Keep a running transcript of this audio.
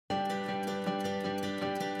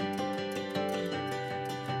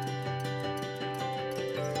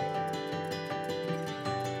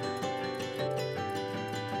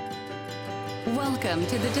Welcome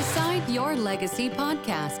to the Decide Your Legacy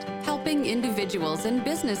podcast, helping individuals and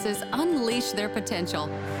businesses unleash their potential.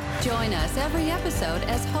 Join us every episode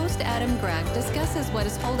as host Adam Gregg discusses what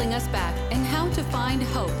is holding us back and how to find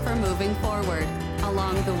hope for moving forward.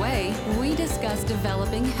 Along the way, we discuss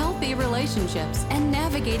developing healthy relationships and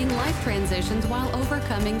navigating life transitions while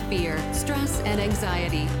overcoming fear, stress, and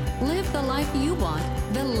anxiety. Live the life you want,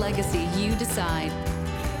 the legacy you decide.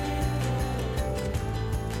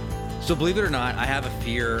 So believe it or not, I have a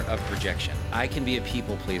fear of rejection. I can be a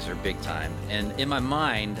people pleaser big time. And in my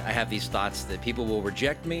mind, I have these thoughts that people will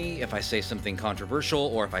reject me if I say something controversial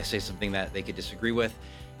or if I say something that they could disagree with.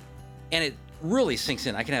 And it really sinks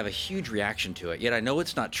in. I can have a huge reaction to it. Yet I know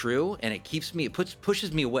it's not true. And it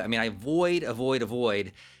pushes me away. I mean, I avoid.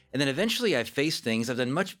 And then eventually I face things. I've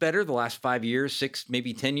done much better the last 5 years, 6,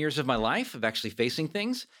 maybe 10 years of my life of actually facing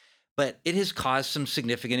things. But it has caused some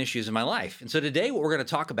significant issues in my life. And so today what we're going to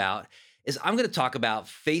talk about is I'm going to talk about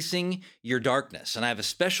facing your darkness. And I have a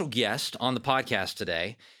special guest on the podcast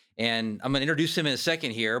today. And I'm going to introduce him in a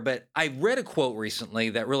second here. But I read a quote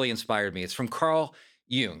recently that really inspired me. It's from Carl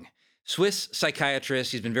Jung, Swiss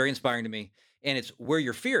psychiatrist. He's been very inspiring to me. And it's where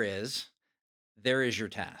your fear is, there is your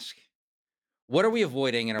task. What are we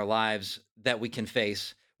avoiding in our lives that we can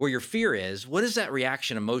face? Where your fear is, what is that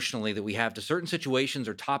reaction emotionally that we have to certain situations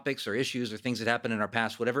or topics or issues or things that happened in our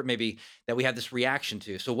past, whatever it may be, that we have this reaction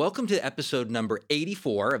to? So welcome to episode number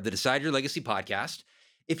 84 of the Decide Your Legacy podcast.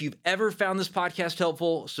 If you've ever found this podcast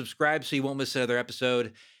helpful, subscribe so you won't miss another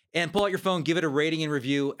episode. And pull out your phone, give it a rating and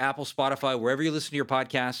review, Apple, Spotify, wherever you listen to your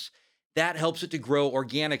podcasts. That helps it to grow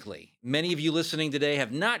organically. Many of you listening today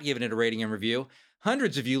have not given it a rating and review.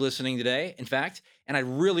 Hundreds of you listening today, in fact, and I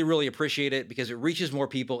really, really appreciate it because it reaches more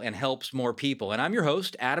people and helps more people. And I'm your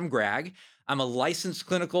host, Adam Gregg. I'm a licensed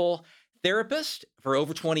clinical therapist for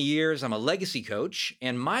over 20 years. I'm a legacy coach,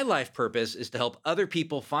 and my life purpose is to help other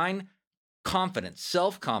people find confidence,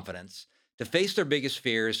 self-confidence, to face their biggest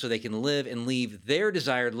fears so they can live and leave their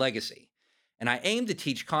desired legacy. And I aim to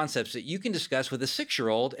teach concepts that you can discuss with a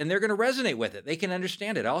 6-year-old and they're going to resonate with it. They can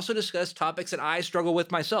understand it. I also discuss topics that I struggle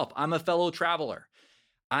with myself. I'm a fellow traveler.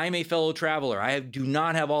 I do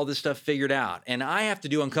not have all this stuff figured out. And I have to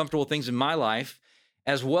do uncomfortable things in my life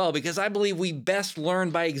as well because I believe we best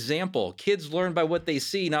learn by example. Kids learn by what they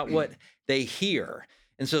see, not what they hear.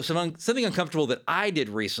 And so something uncomfortable that I did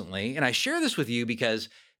recently, and I share this with you because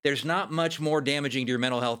there's not much more damaging to your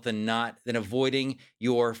mental health than avoiding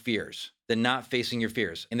your fears, than not facing your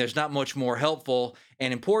fears. And there's not much more helpful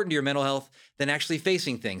and important to your mental health than actually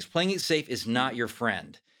facing things. Playing it safe is not your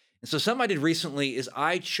friend. And so something I did recently is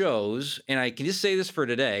I chose, and I can just say this for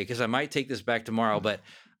today because I might take this back tomorrow, but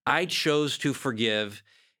I chose to forgive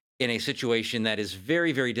in a situation that is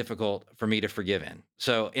very, very difficult for me to forgive in.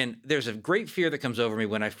 So, and there's a great fear that comes over me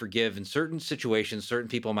when I forgive in certain situations, certain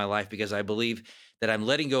people in my life, because I believe that I'm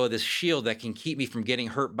letting go of this shield that can keep me from getting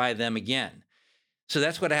hurt by them again. So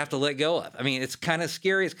that's what I have to let go of. I mean, it's kind of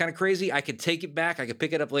scary. It's kind of crazy. I could take it back. I could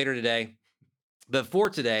pick it up later today. But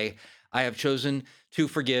for today, I have chosen to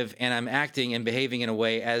forgive, and I'm acting and behaving in a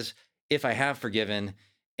way as if I have forgiven,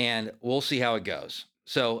 and we'll see how it goes.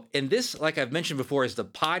 So, and this, like I've mentioned before, is the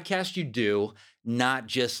podcast you do, not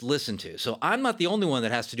just listen to. So I'm not the only one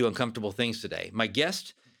that has to do uncomfortable things today. My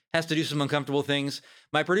guest has to do some uncomfortable things.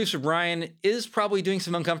 My producer, Brian, is probably doing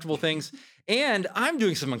some uncomfortable things. And I'm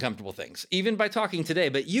doing some uncomfortable things, even by talking today.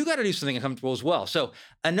 But you got to do something uncomfortable as well. So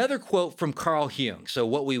another quote from Carl Jung. So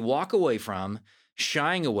what we walk away from,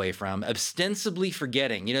 shying away from, ostensibly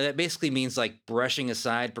forgetting, that basically means like brushing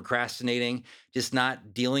aside, procrastinating, just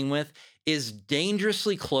not dealing with, is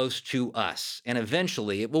dangerously close to us. And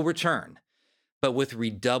eventually it will return, but with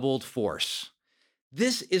redoubled force.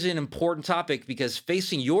 This is an important topic because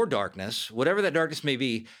facing your darkness, whatever that darkness may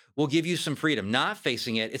be, will give you some freedom. Not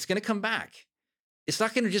facing it, it's going to come back. It's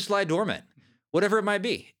not going to just lie dormant, whatever it might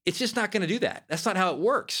be. It's just not going to do that. That's not how it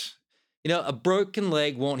works. A broken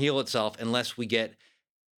leg won't heal itself unless we get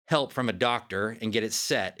help from a doctor and get it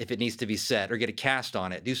set if it needs to be set, or get a cast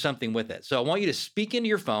on it, do something with it. So I want you to speak into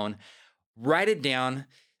your phone, write it down,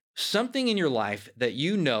 something in your life that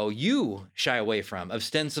you shy away from,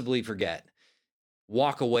 ostensibly forget,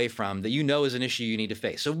 walk away from, that is an issue you need to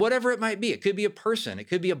face. So whatever it might be, it could be a person, it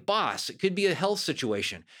could be a boss, it could be a health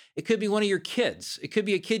situation, it could be one of your kids, it could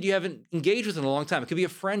be a kid you haven't engaged with in a long time, it could be a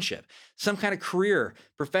friendship, some kind of career,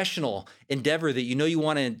 professional endeavor that you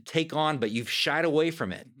want to take on, but you've shied away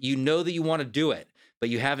from it. You know that you want to do it, but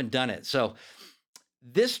you haven't done it. So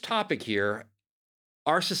this topic here,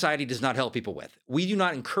 our society does not help people with. We do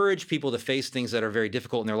not encourage people to face things that are very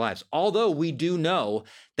difficult in their lives, although we do know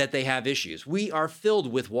that they have issues. We are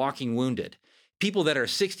filled with walking wounded. people that are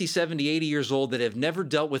 60, 70, 80 years old that have never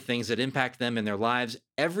dealt with things that impact them in their lives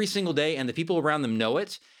every single day, and the people around them know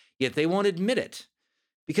it, yet they won't admit it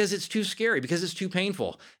because it's too scary, because it's too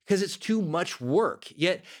painful, because it's too much work.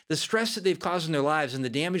 Yet the stress that they've caused in their lives and the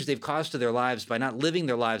damage they've caused to their lives by not living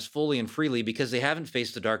their lives fully and freely because they haven't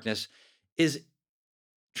faced the darkness is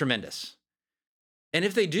tremendous. And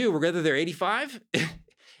if they do, whether they're 85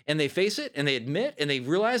 and they face it and they admit and they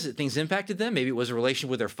realize that things impacted them, maybe it was a relation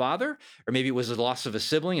with their father, or maybe it was the loss of a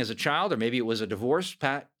sibling as a child, or maybe it was a divorce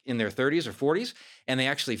in their 30s or 40s, and they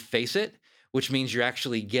actually face it, which means you're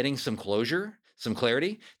actually getting some closure, some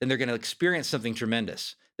clarity, then they're going to experience something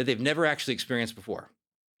tremendous that they've never actually experienced before,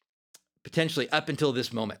 potentially up until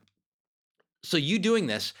this moment. So you doing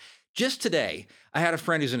this, just today, I had a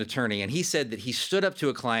friend who's an attorney, and he said that he stood up to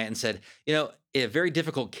a client and said, a very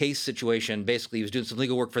difficult case situation, basically he was doing some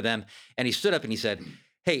legal work for them, and he stood up and he said,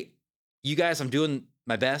 hey, you guys, I'm doing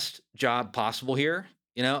my best job possible here.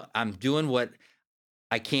 I'm doing what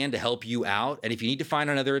I can to help you out, and if you need to find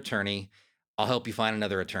another attorney, I'll help you find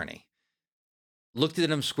another attorney. Looked at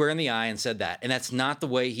him square in the eye and said that. And that's not the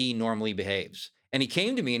way he normally behaves. And he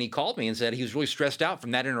came to me and he called me and said he was really stressed out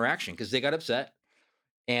from that interaction because they got upset.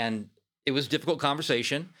 And it was a difficult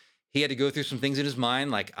conversation. He had to go through some things in his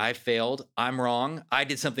mind, like, I failed, I'm wrong, I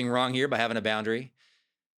did something wrong here by having a boundary.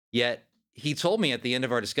 Yet he told me at the end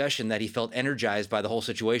of our discussion that he felt energized by the whole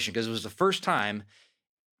situation because it was the first time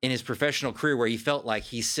in his professional career where he felt like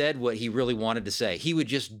he said what he really wanted to say. He would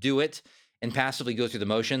just do it and passively go through the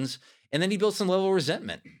motions. And then he built some level of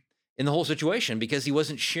resentment in the whole situation because he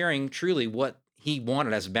wasn't sharing truly what he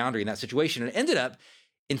wanted as a boundary in that situation. And it ended up,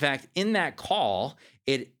 in fact, in that call,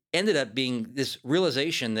 it ended up being this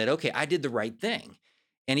realization that, okay, I did the right thing.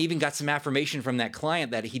 And even got some affirmation from that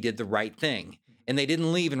client that he did the right thing. And they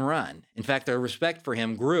didn't leave and run. In fact, their respect for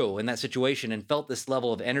him grew in that situation and felt this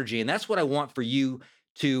level of energy. And that's what I want for you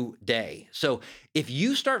today. So if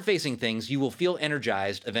you start facing things, you will feel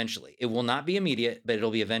energized eventually. It will not be immediate, but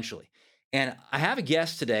it'll be eventually. And I have a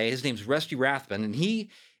guest today. His name's Rusty Rathbun, and he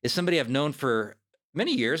is somebody I've known for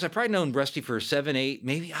many years. I've probably known Rusty for 7, 8,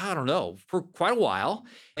 maybe, I don't know, for quite a while.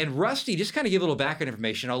 And Rusty, just kind of give a little background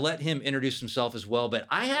information. I'll let him introduce himself as well. But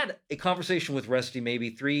I had a conversation with Rusty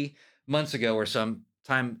maybe 3 months ago or some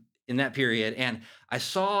time in that period, and I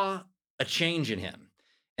saw a change in him.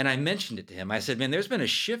 And I mentioned it to him. I said, man, there's been a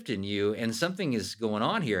shift in you and something is going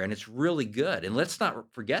on here, and it's really good. And let's not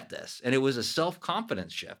forget this. And it was a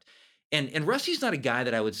self-confidence shift. And Rusty's not a guy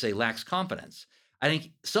that I would say lacks confidence. I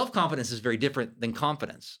think self-confidence is very different than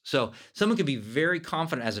confidence. So someone can be very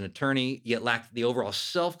confident as an attorney, yet lack the overall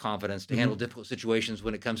self-confidence to handle difficult situations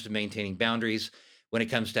when it comes to maintaining boundaries, when it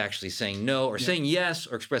comes to actually saying no or saying yes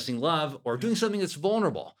or expressing love or doing something that's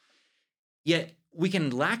vulnerable. Yet we can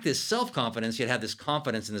lack this self-confidence, yet have this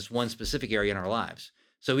confidence in this one specific area in our lives.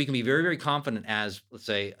 So we can be very, very confident as, let's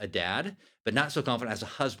say, a dad, but not so confident as a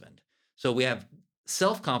husband. So we have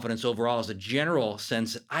self-confidence overall as a general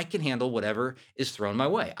sense that I can handle whatever is thrown my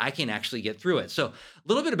way. I can actually get through it. So a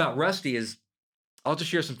little bit about Rusty is, I'll just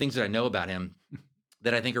share some things that I know about him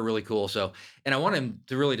that I think are really cool. So, and I want him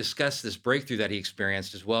to really discuss this breakthrough that he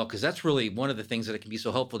experienced as well, because that's really one of the things that can be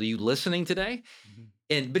so helpful to you listening today.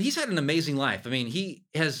 But he's had an amazing life. I mean, he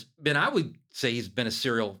has been, I would say he's been a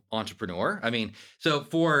serial entrepreneur. I mean, so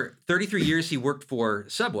for 33 years, he worked for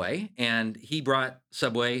Subway, and he brought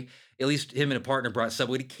Subway, at least him and a partner brought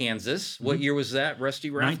Subway to Kansas. What year was that, Rusty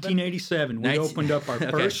Rathbun? 1987. We opened up our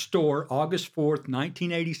first store August 4th,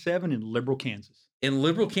 1987 in Liberal, Kansas. In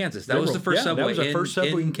Liberal, Kansas. That was the first Subway. That was our first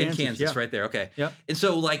Subway in Kansas. Right there. Okay. Yep. And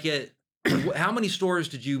so like how many stores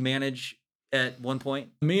did you manage at one point?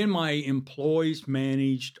 Me and my employees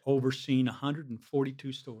managed, overseen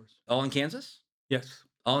 142 stores. All in Kansas? Yes.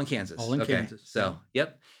 All in Kansas. All in Kansas. So,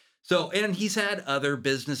 yep. So, and he's had other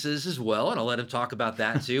businesses as well, and I'll let him talk about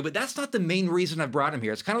that too. But that's not the main reason I brought him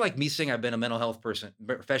here. It's kind of like me saying I've been a mental health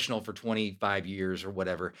professional for 25 years or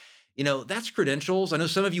whatever. That's credentials. I know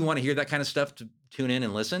some of you want to hear that kind of stuff to tune in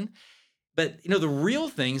and listen. But, the real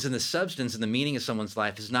things and the substance and the meaning of someone's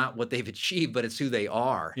life is not what they've achieved, but it's who they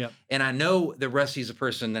are. Yep. And I know that Rusty's a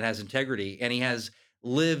person that has integrity, and he has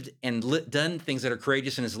lived and done things that are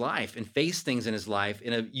courageous in his life and faced things in his life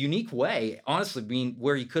in a unique way, honestly, being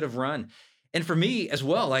where he could have run. And for me as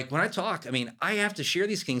well, like when I talk, I mean, I have to share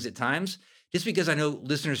these things at times just because I know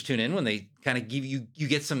listeners tune in when they kind of give you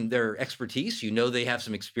get their expertise, they have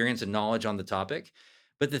some experience and knowledge on the topic.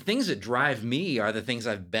 But the things that drive me are the things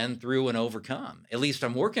I've been through and overcome. At least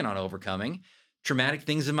I'm working on overcoming traumatic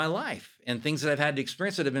things in my life and things that I've had to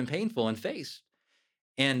experience that have been painful and faced.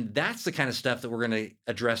 And that's the kind of stuff that we're going to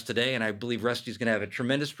address today. And I believe Rusty's going to have a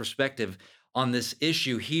tremendous perspective on this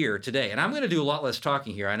issue here today. And I'm going to do a lot less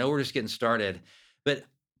talking here. I know we're just getting started, but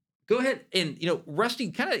go ahead and,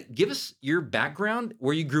 Rusty, kind of give us your background,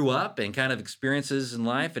 where you grew up and kind of experiences in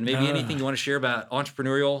life, and maybe anything you want to share about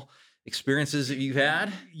entrepreneurial experiences that you've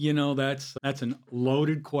had. That's an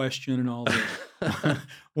loaded question and all this.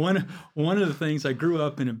 one of the things, I grew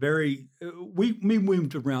up in a very we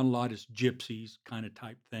moved around a lot as gypsies kind of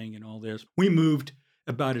type thing and all this. We moved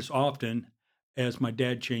about as often as my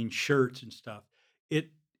dad changed shirts and stuff. It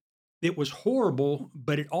was horrible,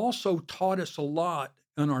 but it also taught us a lot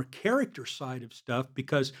on our character side of stuff,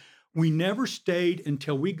 because we never stayed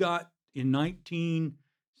until we got in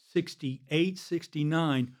 1968,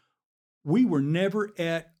 69. We were never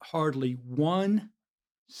at hardly one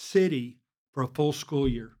city for a full school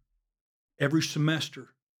year. Every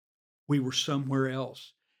semester, we were somewhere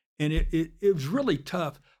else. And it was really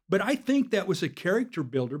tough. But I think that was a character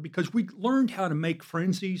builder, because we learned how to make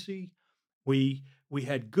friends easy. We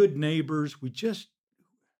had good neighbors. We just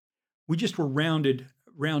were rounded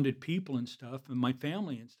people and stuff, and my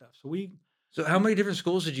family and stuff. So how many different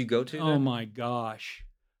schools did you go to Oh then? my gosh.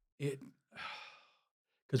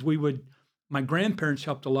 Because my grandparents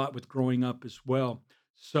helped a lot with growing up as well.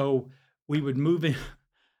 So we would move in.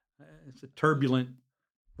 It's a turbulent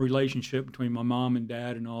relationship between my mom and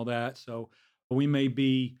dad and all that. So we may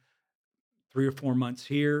be 3 or 4 months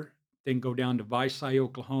here, then go down to Visay,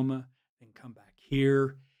 Oklahoma, then come back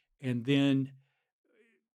here, and then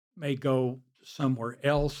may go somewhere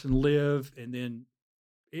else and live. And then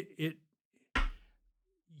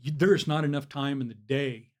there's not enough time in the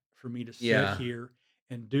day for me to sit Yeah. here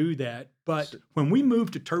and do that. But So- when we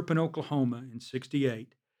moved to Turpin, Oklahoma in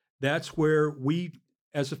 68, that's where we,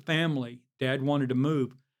 as a family, Dad wanted to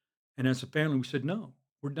move. And as a family, we said, no,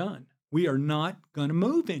 we're done. We are not going to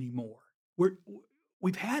move anymore.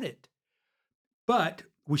 We've had it. But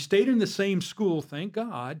we stayed in the same school, thank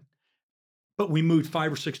God. But we moved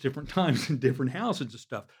 5 or 6 different times in different houses and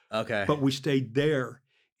stuff. Okay. But we stayed there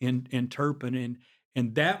in Turpin.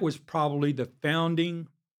 And that was probably the founding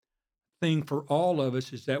thing for all of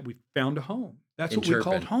us, is that we found a home. That's In what we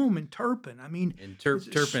called Turpin. home in Turpin. I mean, In it's a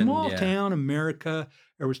Turpin, small yeah. town, America.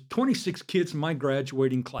 There was 26 kids in my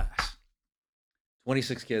graduating class.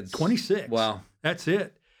 26 kids. 26. Wow. That's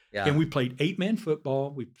it. Yeah. And we played 8-man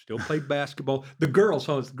football. We still played basketball. The girls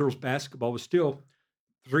basketball was still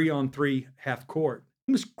 3-on-3 half court.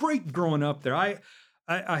 It was great growing up there. I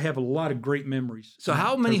have a lot of great memories. So in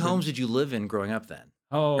how many Turpin. homes did you live in growing up then?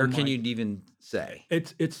 Oh, Or can my- you even say?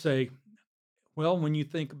 Well, when you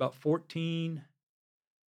think about 14,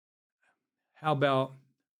 how about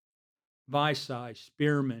Visay,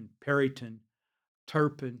 Spearman, Perryton,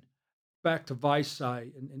 Turpin, back to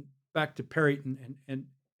Visay, and back to Perryton, and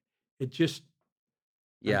it just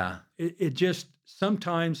Yeah. it just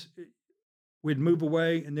sometimes we'd move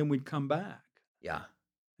away and then we'd come back, Yeah.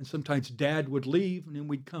 and sometimes Dad would leave and then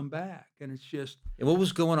we'd come back, and it's just And what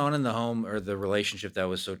was going on in the home or the relationship that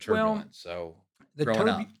was so turbulent? So the growing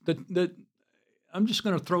up. the I'm just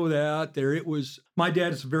going to throw that out there. It was, my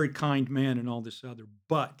dad is a very kind man and all this other,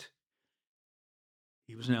 but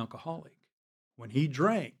he was an alcoholic. When he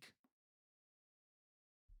drank,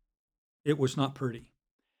 it was not pretty.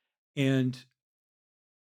 And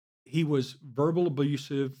he was verbal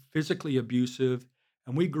abusive, physically abusive,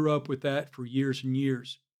 and we grew up with that for years and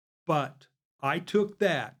years. But I took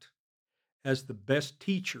that as the best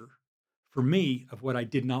teacher for me of what I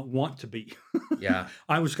did not want to be. Yeah.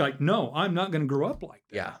 I was like, no, I'm not going to grow up like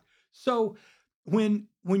that. Yeah. So when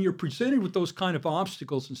you're presented with those kind of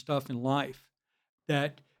obstacles and stuff in life,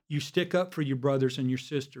 that you stick up for your brothers and your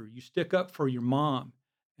sister, you stick up for your mom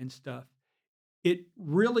and stuff, it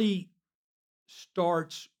really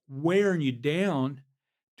starts wearing you down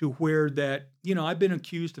to where that, I've been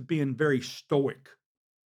accused of being very stoic.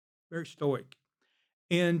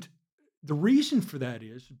 And the reason for that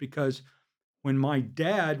is because when my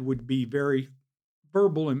dad would be very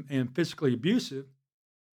verbal and physically abusive,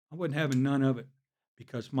 I wasn't having none of it,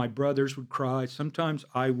 because my brothers would cry. Sometimes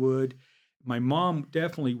I would. My mom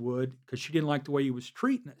definitely would, because she didn't like the way he was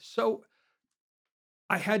treating us. So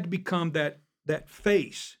I had to become that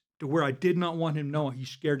face to where I did not want him to know he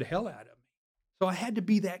scared the hell out of me. So I had to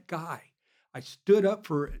be that guy. I stood up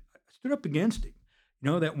against him.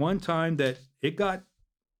 That one time that it got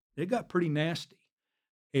pretty nasty.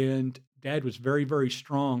 And Dad was very, very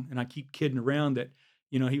strong. And I keep kidding around that,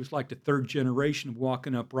 he was like the third generation of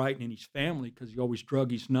walking upright in his family, because he always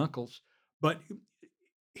drug his knuckles. But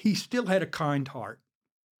he still had a kind heart.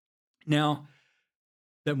 Now,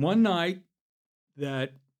 that one night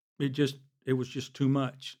that it just just too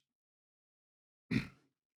much.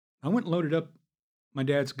 I went and loaded up my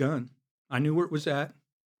dad's gun. I knew where it was at,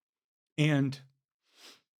 and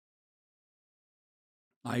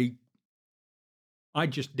I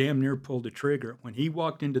just damn near pulled the trigger. When he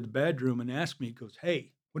walked into the bedroom and asked me, he goes,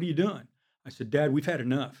 "Hey, what are you doing?" I said, "Dad, we've had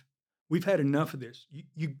enough. We've had enough of this.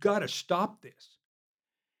 You got to stop this."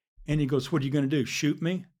 And he goes, "What are you going to do? Shoot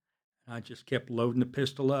me?" And I just kept loading the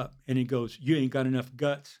pistol up. And he goes, "You ain't got enough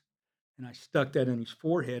guts." And I stuck that in his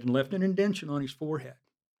forehead and left an indentation on his forehead.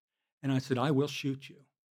 And I said, "I will shoot you."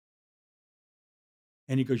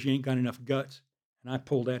 And he goes, "You ain't got enough guts." And I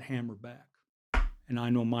pulled that hammer back. And I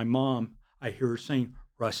know my mom, I hear her saying,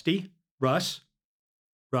 "Rusty, Russ,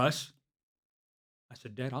 Russ." I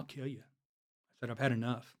said, "Dad, I'll kill you." I said, "I've had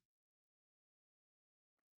enough."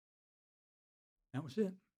 That was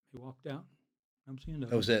it. He walked out. That was the end of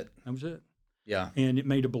That was it. it. That was it. Yeah. And it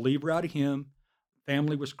made a believer out of him.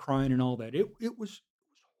 Family was crying and all that. It was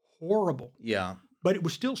horrible. Yeah. But it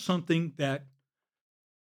was still something that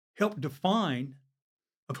helped define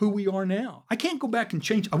of who we are now. I can't go back and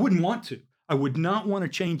change. I wouldn't want to. I would not want to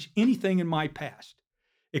change anything in my past,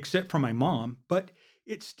 except for my mom, but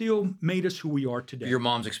it still made us who we are today. Your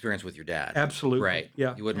mom's experience with your dad. Absolutely. Right.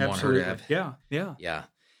 Yeah. You wouldn't absolutely. want her to have. Yeah. Yeah. Yeah.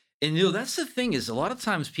 And that's the thing is a lot of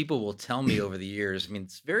times people will tell me over the years, I mean,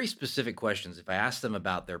 it's very specific questions. If I ask them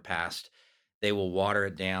about their past, they will water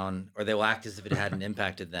it down or they will act as if it hadn't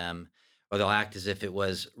impacted them, or they'll act as if it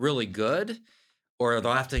was really good, or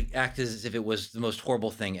they'll have to act as if it was the most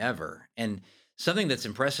horrible thing ever. And something that's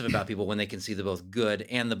impressive about people when they can see the both good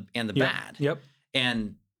and the Yep. bad. Yep.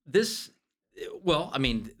 And this, well, I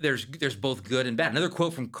mean, there's both good and bad. Another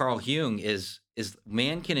quote from Carl Jung is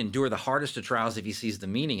man can endure the hardest of trials if he sees the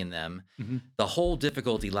meaning in them. Mm-hmm. The whole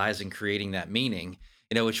difficulty lies in creating that meaning,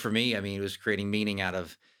 which for me, I mean, it was creating meaning out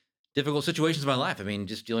of difficult situations in my life. I mean,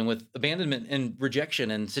 just dealing with abandonment and rejection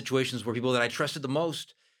and situations where people that I trusted the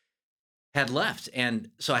most had left. And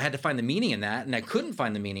so I had to find the meaning in that, and I couldn't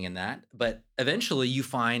find the meaning in that. But eventually you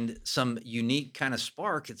find some unique kind of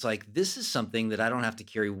spark. It's like, this is something that I don't have to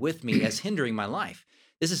carry with me as hindering my life.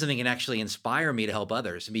 This is something that can actually inspire me to help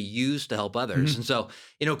others and be used to help others. And so,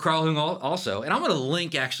 Carl Jung also, and I'm going to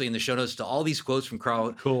link actually in the show notes to all these quotes from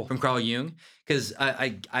Carl Jung, because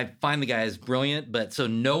I find the guy is brilliant. But so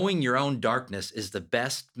knowing your own darkness is the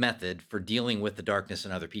best method for dealing with the darkness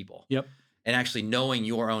in other people. Yep. And actually knowing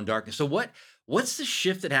your own darkness. So what's the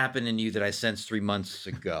shift that happened in you that I sensed 3 months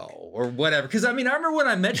ago or whatever? Because I mean, I remember when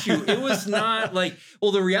I met you, it was not like,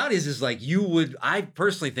 well, the reality is like I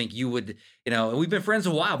personally think you would, and we've been friends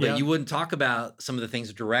a while, but you wouldn't talk about some of the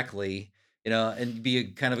things directly, and be a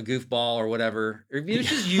kind of a goofball or whatever. It's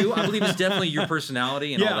just you. I believe it's definitely your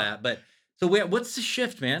personality and all that. But so what's the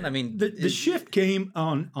shift, man? I mean, the shift came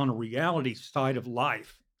on a reality side of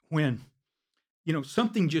life when,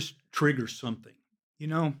 something just triggers something,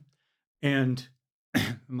 and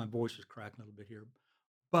my voice is cracking a little bit here,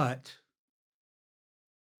 but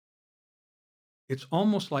it's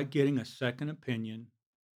almost like getting a second opinion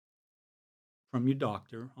from your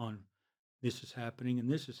doctor on this is happening and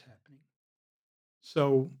this is happening.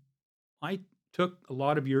 So I took a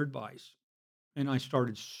lot of your advice and I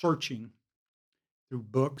started searching through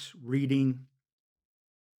books, reading.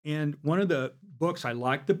 And one of the books I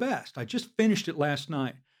liked the best, I just finished it last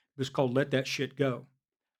night. It was called Let That Shit Go.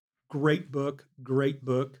 Great book, great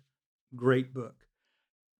book, great book.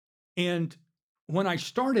 And when I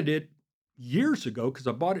started it years ago, because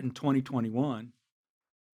I bought it in 2021,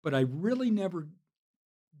 but I really never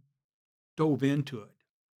dove into it.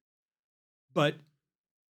 But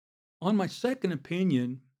on my second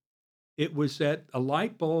opinion, it was that a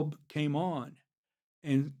light bulb came on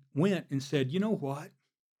and went and said, you know what?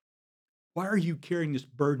 Why are you carrying this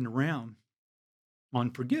burden around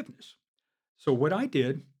on forgiveness? So what I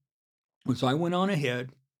did was I went on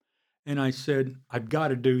ahead and I said, I've got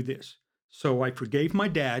to do this. So I forgave my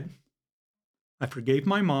dad, I forgave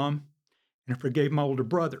my mom, and I forgave my older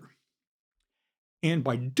brother. And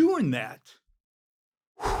by doing that,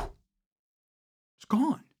 it's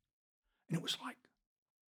gone. And it was like,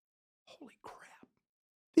 holy crap,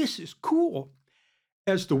 this is cool.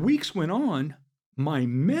 As the weeks went on, my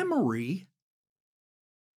memory,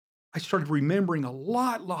 I started remembering a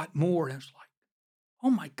lot more. And I was like, oh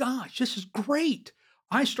my gosh, this is great.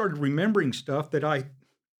 I started remembering stuff that I'd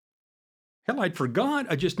forgot.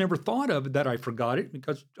 I just never thought of it that I forgot it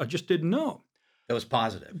because I just didn't know. That was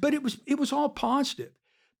positive. But it was all positive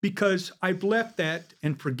because I've left that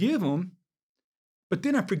and forgive them. But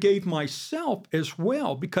then I forgave myself as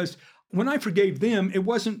well, because when I forgave them, it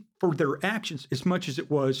wasn't for their actions as much as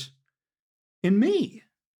it was in me.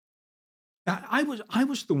 I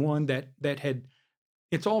was the one that had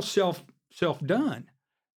it's all self done.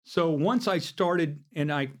 So once I started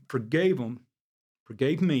and I forgave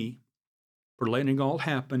me for letting it all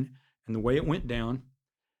happen and the way it went down,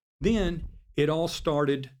 then it all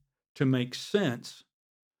started to make sense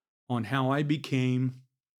on how I became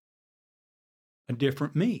a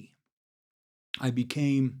different me. I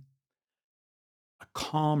became a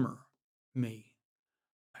calmer me.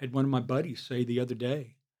 I had one of my buddies say the other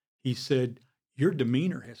day, he said, "Your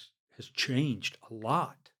demeanor has changed a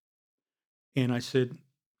lot." And I said,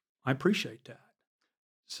 "I appreciate that."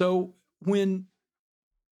 So when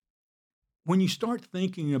you start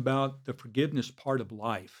thinking about the forgiveness part of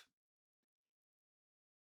life,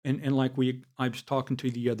 and like I was talking to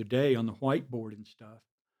you the other day on the whiteboard and stuff,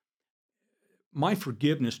 my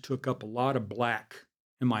forgiveness took up a lot of black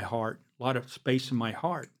in my heart, a lot of space in my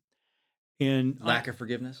heart. And Lack of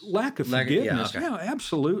forgiveness? lack of Lack of, yeah, forgiveness. okay. Yeah,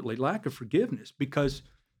 absolutely. Lack of forgiveness because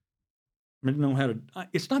I didn't know how to,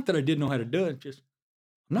 it's not that I didn't know how to do it, just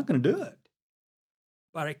I'm not going to do it.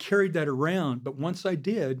 But I carried that around. But once I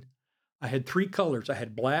did, I had three colors. I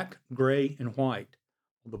had black, gray, and white.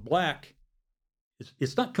 Well, the black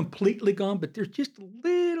it's not completely gone, but there's just a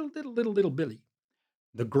little bitty.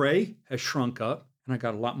 The gray has shrunk up, and I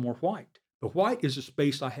got a lot more white. The white is a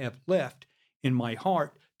space I have left in my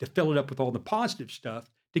heart to fill it up with all the positive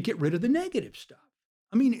stuff to get rid of the negative stuff.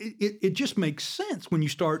 I mean, it just makes sense when you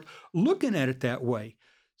start looking at it that way.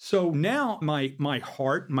 So now my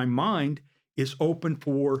heart, my mind is open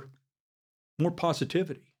for more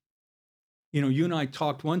positivity. You know, you and I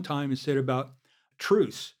talked one time and said about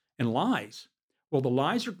truths and lies. Well, the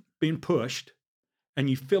lies are being pushed, and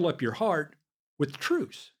you fill up your heart with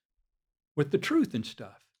truths, with the truth and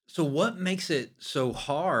stuff. So what makes it so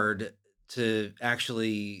hard to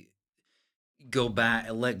actually go back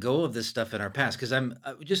and let go of this stuff in our past? Because I'm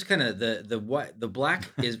just kind of the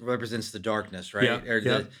black is represents the darkness, right? Yeah, Or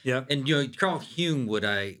yeah, yeah. and Carl Jung would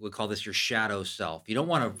call this your shadow self. You don't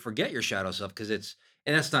want to forget your shadow self because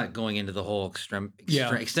and that's not going into the whole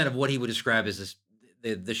Yeah. extent of what he would describe as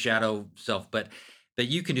the shadow self, but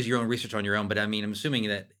you can do your own research on your own. But I mean, I'm assuming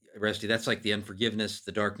that, Rusty, that's like the unforgiveness,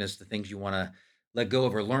 the darkness, the things you want to let go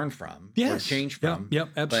of or learn from or Yes. change Yep. from. Yep.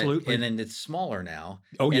 But Absolutely. and then it's smaller now.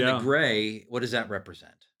 Oh And the yeah. gray, what does that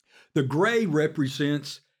represent? The gray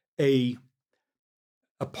represents a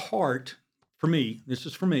part for me. This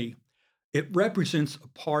is for me. It represents a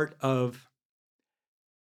part of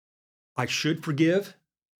I should forgive.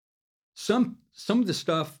 Some of the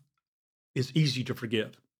stuff is easy to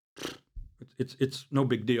forgive. It's no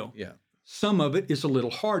big deal. Yeah. Some of it is a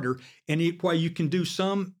little harder, and while you can do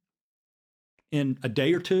some in a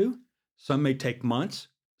day or two, some may take months,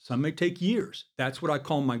 some may take years. That's what I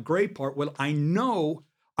call my gray part. Well, I know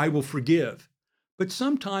I will forgive, but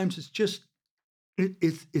sometimes it's just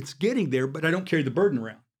it's getting there, but I don't carry the burden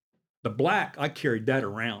around. The black, I carried that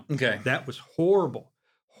around. Okay. That was horrible,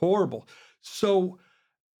 horrible. So,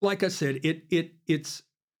 like I said, it's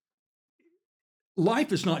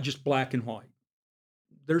life is not just black and white.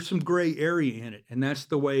 There's some gray area in it, and that's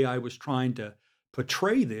the way I was trying to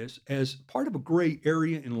portray this as part of a gray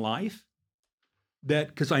area in life. That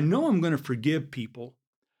because I know I'm going to forgive people,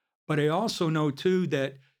 but I also know too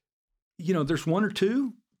that there's one or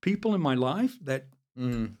two people in my life that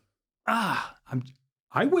Mm,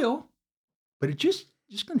 I will, but it's just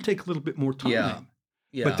going to take a little bit more time. yeah.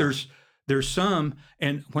 But Yeah. there's some,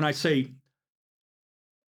 and when I say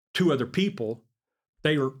two other people,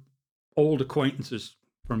 they are old acquaintances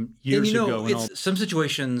from And years ago and all. it's some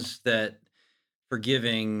situations that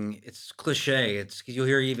forgiving, it's cliche. It's 'cause you'll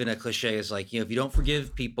hear even a cliche is like, if you don't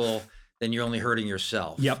forgive people, then you're only hurting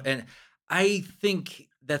yourself. Yep. And I think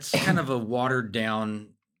that's kind of a watered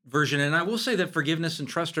down version. And I will say that forgiveness and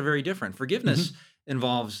trust are very different. Forgiveness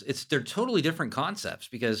involves they're totally different concepts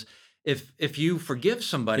because if you forgive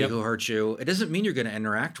somebody Yep. who hurt you, it doesn't mean you're going to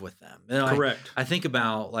interact with them. Correct. I think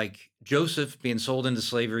about like Joseph being sold into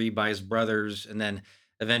slavery by his brothers, and then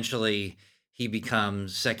eventually he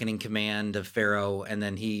becomes second in command of Pharaoh, and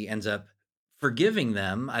then he ends up forgiving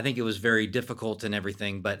them. I think it was very difficult and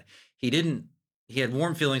everything, but he didn't. He had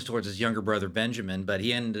warm feelings towards his younger brother Benjamin, but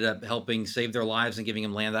he ended up helping save their lives and giving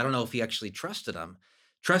him land. I don't know if he actually trusted them.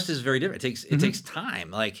 Trust is very different. It Mhm. takes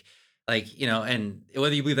time. And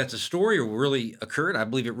whether you believe that's a story or really occurred, I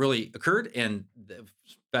believe it really occurred. And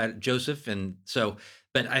about Joseph, and so,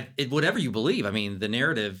 but whatever you believe, I mean, the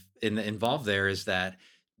narrative involved there is that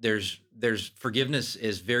there's forgiveness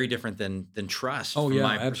is very different than trust Oh from yeah,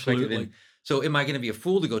 my perspective. absolutely. And so, am I going to be a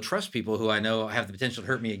fool to go trust people who I know have the potential to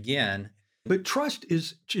hurt me again? But trust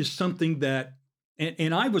is just something that,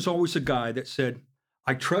 and I was always a guy that said,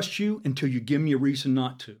 I trust you until you give me a reason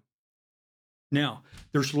not to. Now,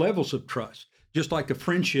 there's levels of trust, just like a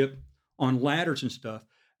friendship on ladders and stuff.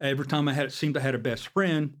 Every time it seemed I had a best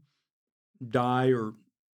friend die or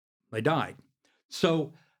they died.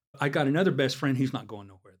 So I got another best friend. He's not going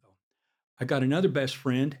nowhere, though. I got another best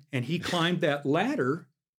friend, and he climbed that ladder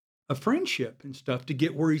of friendship and stuff to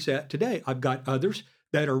get where he's at today. I've got others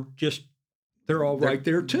that are just, they're right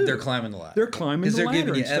there too. They're climbing the ladder. They're climbing the ladder. Because they're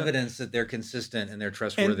giving you and stuff. evidence that they're consistent and they're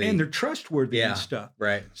trustworthy. And they're trustworthy and stuff.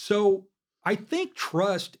 Right. So I think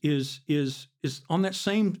trust is on that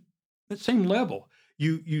same level.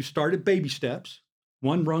 You start at baby steps,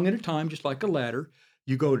 one rung at a time, just like a ladder.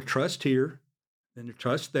 You go to trust here, then to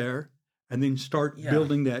trust there, and then start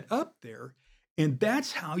building that up there. And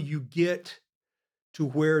that's how you get to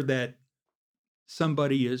where that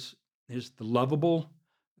somebody is the lovable,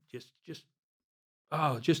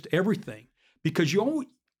 just everything. Because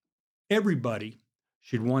everybody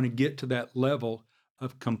should want to get to that level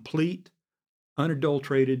of complete,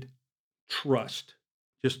 unadulterated trust.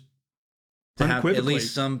 Just to have at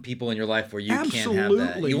least some people in your life where you can have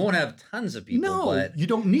that. You won't have tons of people. No, but you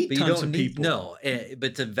don't need tons of people. No,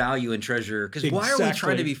 but to value and treasure. Because why are we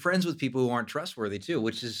trying to be friends with people who aren't trustworthy too?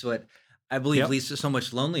 Which is what I believe leads to so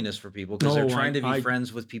much loneliness for people, because they're trying to be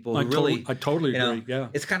friends with people who really. I totally agree. Yeah,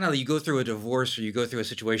 it's kind of like you go through a divorce or you go through a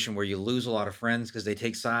situation where you lose a lot of friends because they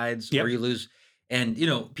take sides, or you lose. And,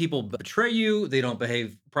 people betray you, they don't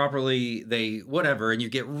behave properly, they whatever, and you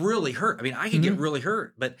get really hurt. I mean, I can get really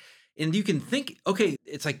hurt, and you can think, okay,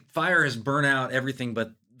 it's like fire has burnt out everything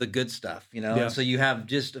but the good stuff, Yeah. So you have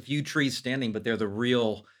just a few trees standing, but they're the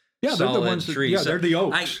real solid they're the ones trees. They're the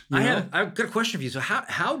oaks. I've got a question for you. So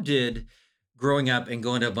how did growing up and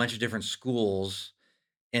going to a bunch of different schools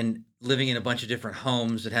and living in a bunch of different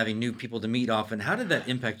homes and having new people to meet often, how did that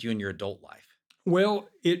impact you in your adult life? Well,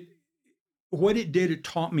 what it did, it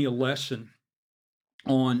taught me a lesson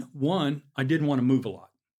on, one, I didn't want to move a lot.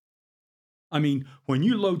 I mean, when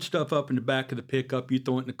you load stuff up in the back of the pickup, you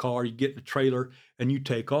throw it in the car, you get in the trailer, and you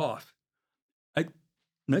take off.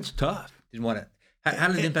 That's tough. Didn't want to. How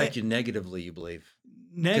did it impact you negatively, you believe?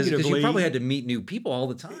 Negatively. Because you probably had to meet new people all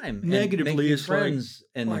the time. Negatively, is friends.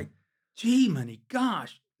 Gee, money,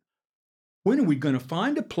 gosh, when are we going to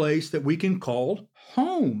find a place that we can call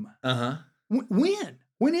home? Uh-huh. When?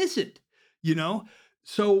 When is it?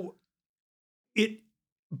 So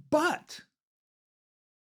but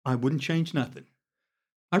I wouldn't change nothing.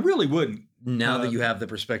 I really wouldn't. Now that you have the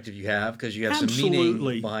perspective you have, because you have some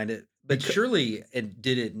meaning behind it. But surely,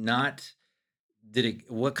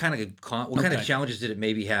 what kind of challenges did it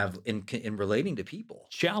maybe have in relating to people?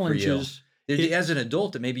 Challenges. As an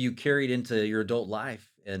adult, that maybe you carried into your adult life.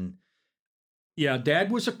 And yeah, Dad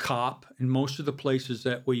was a cop in most of the places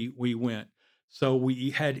that we went. So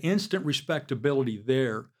we had instant respectability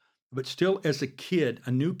there, but still as a kid,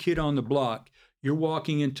 a new kid on the block, you're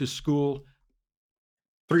walking into school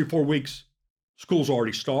 3 or 4 weeks, school's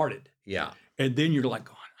already started. Yeah. And then you're like,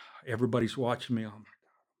 oh, everybody's watching me. Oh my God.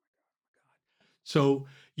 So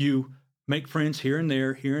you make friends here and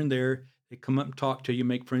there. They come up and talk to you,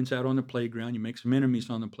 make friends out on the playground. You make some enemies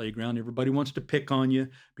on the playground. Everybody wants to pick on you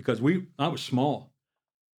because I was small.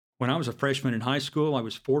 When I was a freshman in high school, I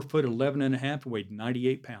was 4'11" and a half, and weighed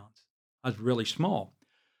 98 pounds. I was really small.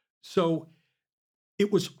 So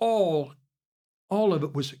it was all of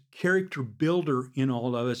it was a character builder in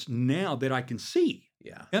all of us now that I can see.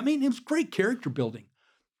 Yeah. I mean, it was great character building.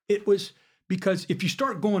 It was because if you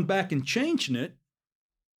start going back and changing it,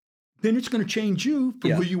 then it's going to change you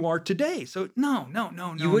from who you are today. So no.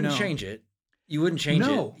 You wouldn't change it. You wouldn't change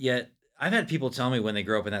it. Yet I've had people tell me when they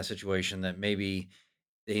grow up in that situation that maybe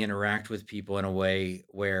they interact with people in a way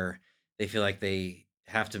where they feel like they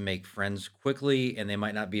have to make friends quickly and they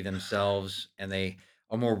might not be themselves, and they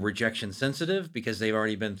are more rejection sensitive because they've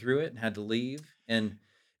already been through it and had to leave. And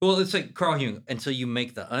well, it's like Carl Jung, until you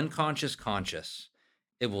make the unconscious conscious,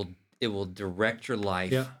 it will direct your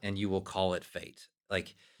life and you will call it fate.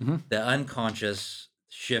 Like the unconscious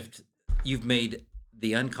shift, you've made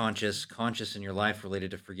the unconscious conscious in your life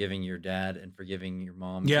related to forgiving your dad and forgiving your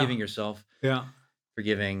mom, forgiving yourself. Yeah.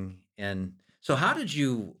 Forgiving. And so how do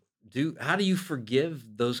you forgive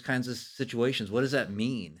those kinds of situations? What does that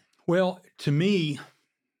mean? Well, to me,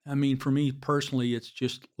 I mean, for me personally, it's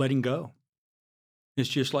just letting go. It's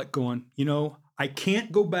just like going, I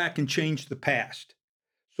can't go back and change the past.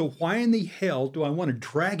 So why in the hell do I want to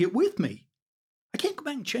drag it with me? I can't go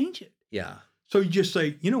back and change it. Yeah. So you just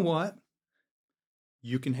say, you know what?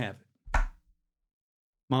 You can have it.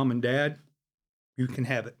 Mom and Dad, you can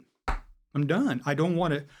have it. I'm done. I don't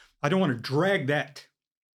want to drag that.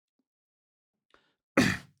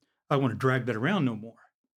 I want to drag that around no more.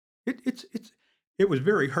 It was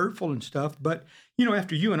very hurtful and stuff. But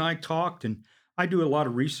after you and I talked, and I do a lot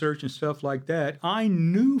of research and stuff like that, I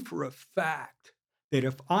knew for a fact that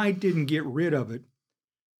if I didn't get rid of it,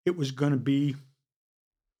 it was going to be,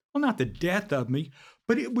 well, not the death of me,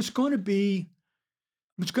 but it was going to be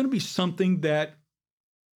something that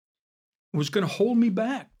was going to hold me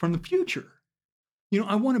back from the future.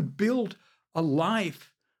 I want to build a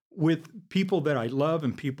life with people that I love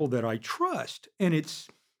and people that I trust. And it's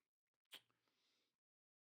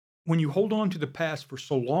when you hold on to the past for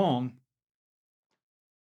so long,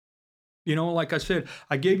 like I said,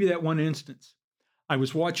 I gave you that one instance. I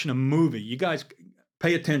was watching a movie. You guys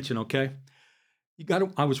pay attention, okay?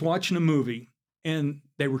 I was watching a movie, and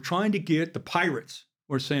they were trying to get, the pirates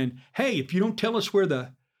were saying, hey, if you don't tell us where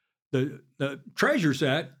the treasure's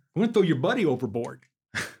at, we're going to throw your buddy overboard.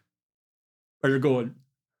 Or you're going,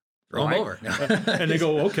 throw him over. And they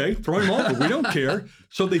go, okay, throw him over. We don't care.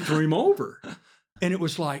 So they threw him over. And it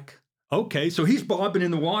was like, okay, so he's bobbing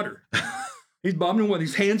in the water. He's bobbing in the water.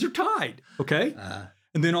 His hands are tied, okay?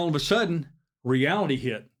 And then all of a sudden, reality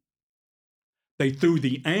hit. They threw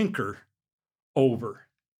the anchor over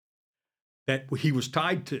that he was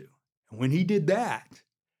tied to. And when he did that,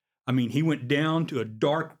 he went down to a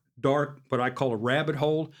dark, what I call a rabbit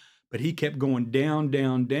hole, but he kept going down,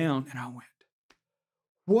 down, down. And I went,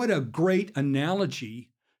 what a great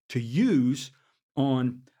analogy to use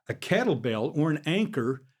on a kettlebell or an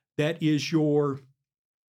anchor that is your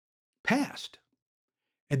past.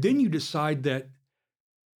 And then you decide that,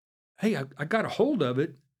 hey, I got a hold of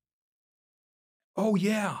it. Oh,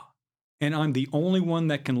 yeah. And I'm the only one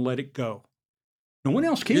that can let it go. No one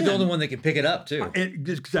else can. You're the only one that can pick it up, too.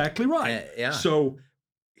 Exactly right. Yeah. So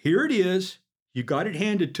here it is. You got it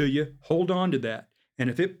handed to you. Hold on to that. And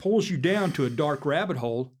if it pulls you down to a dark rabbit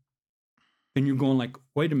hole, then you're going like,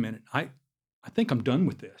 wait a minute, I think I'm done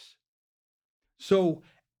with this. So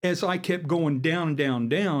as I kept going down, down,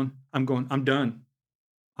 down, I'm going, I'm done.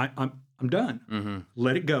 I'm done. Mm-hmm.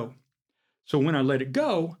 Let it go. So when I let it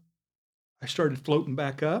go, I started floating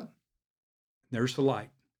back up. There's the light.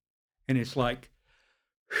 And it's like,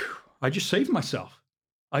 whew, I just saved myself.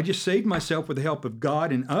 I just saved myself with the help of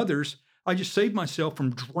God and others. I just saved myself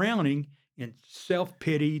from drowning in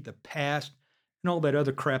self-pity, the past, and all that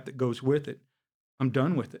other crap that goes with it. I'm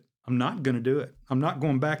done with it. I'm not going to do it. I'm not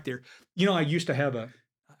going back there. I used to have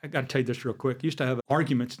I got to tell you this real quick. I used to have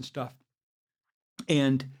arguments and stuff.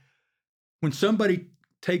 And when somebody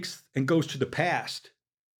takes and goes to the past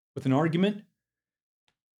with an argument,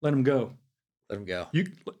 let them go. Let them go. You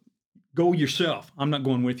go yourself. I'm not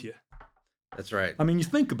going with you. That's right. You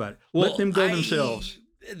think about it. Let them go themselves.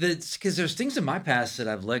 That's because there's things in my past that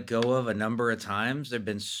I've let go of a number of times. They've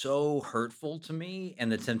been so hurtful to me,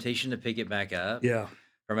 and the temptation to pick it back up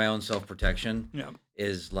for my own self-protection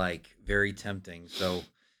is like very tempting. So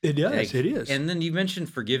it does. It is. And then you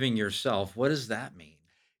mentioned forgiving yourself. What does that mean?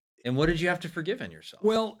 And what did you have to forgive in yourself?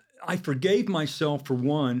 Well, I forgave myself for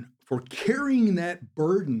one, for carrying that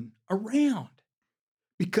burden around.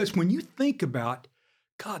 Because when you think about,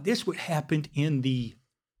 God, this would happen in the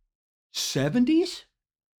 70s?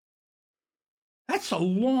 That's a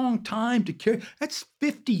long time to carry. That's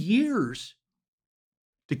 50 years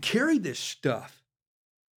to carry this stuff.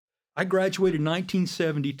 I graduated in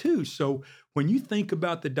 1972. So when you think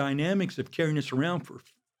about the dynamics of carrying this around for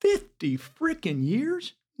 50 freaking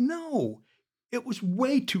years, no, it was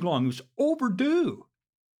way too long. It was overdue.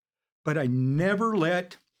 But I never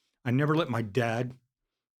let my dad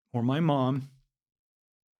or my mom.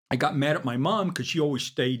 I got mad at my mom because she always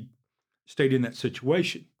stayed in that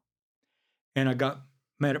situation. And I got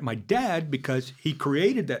mad at my dad because he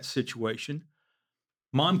created that situation.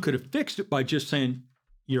 Mom could have fixed it by just saying,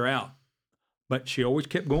 you're out. But she always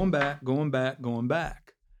kept going back.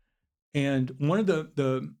 And one of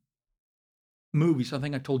the movies, I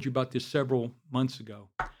think I told you about this several months ago,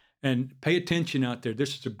 and pay attention out there.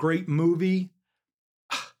 This is a great movie,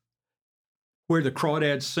 Where the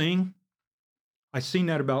Crawdads Sing. I seen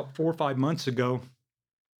that about 4 or 5 months ago.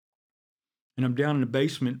 And I'm down in the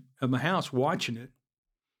basement of my house watching it.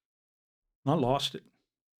 I lost it.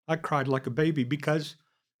 I cried like a baby because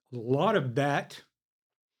a lot of that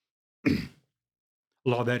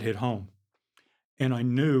hit home. And I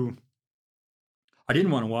knew I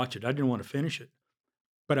didn't want to watch it. I didn't want to finish it.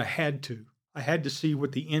 But I had to. I had to see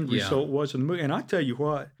what the end result was in the movie. And I tell you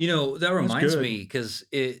what. That reminds me, because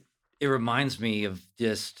it reminds me of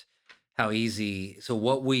just how easy. So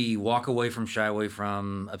what we walk away from, shy away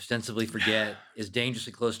from, ostensibly forget is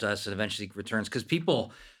dangerously close to us and eventually returns. Because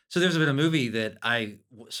people, so there's been a movie that I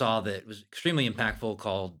saw that was extremely impactful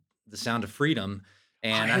called The Sound of Freedom.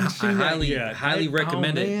 And hadn't seen that highly, yet. highly Oh,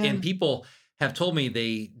 recommend it. man. And people have told me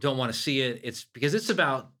they don't want to see it. It's because it's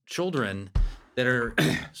about children that are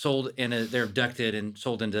sold they're abducted and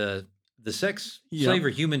sold into the sex, Yep.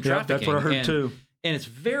 slavery, human Yep, trafficking. that's what I heard and, too. And it's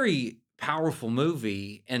very powerful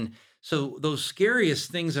movie. And so those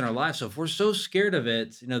scariest things in our lives. So if we're so scared of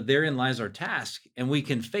it, therein lies our task, and we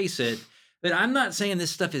can face it. But I'm not saying this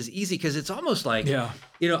stuff is easy, because it's almost like, Yeah.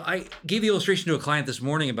 I gave the illustration to a client this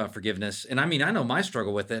morning about forgiveness. And I mean, I know my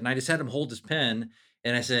struggle with it. And I just had him hold his pen.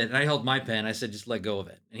 And I held my pen. I said, just let go of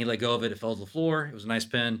it. And he let go of it. It fell to the floor. It was a nice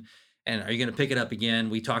pen. And are you going to pick it up again?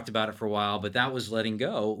 We talked about it for a while, but that was letting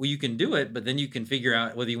go. Well, you can do it, but then you can figure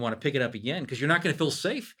out whether you want to pick it up again, because you're not going to feel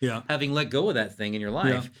safe Yeah. having let go of that thing in your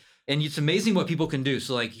life. And it's amazing what people can do.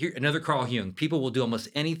 So like here, another Carl Jung, people will do almost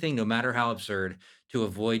anything, no matter how absurd, to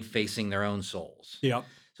avoid facing their own souls. Yeah.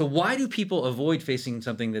 So why do people avoid facing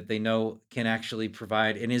something that they know can actually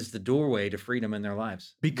provide and is the doorway to freedom in their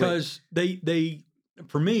lives? Because they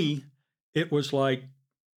for me, it was like,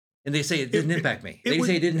 And they say it didn't impact me. They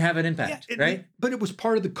say it didn't have an impact, right? But it was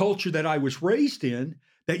part of the culture that I was raised in,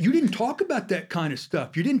 that you didn't talk about that kind of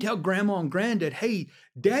stuff. You didn't tell grandma and granddad, hey,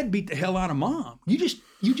 dad beat the hell out of mom. You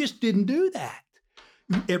just didn't do that.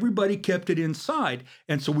 Everybody kept it inside.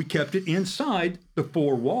 And so we kept it inside the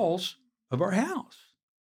four walls of our house.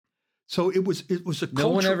 So it was a culture. No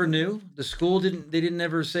one ever knew? The school didn't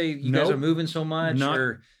ever say, you guys Nope. are moving so much?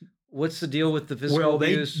 Or what's the deal with the physical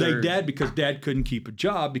abuse? Because dad couldn't keep a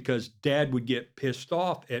job, because dad would get pissed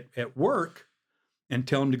off at work and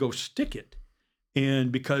tell him to go stick it.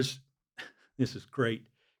 And because, this is great,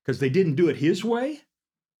 because they didn't do it his way,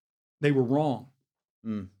 they were wrong.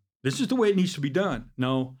 Mm. This is the way it needs to be done.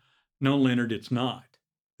 No, Leonard, it's not.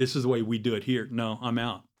 This is the way we do it here. No, I'm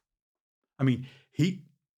out. I mean, he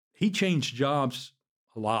changed jobs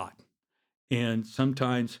a lot. And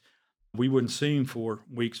sometimes we wouldn't see him for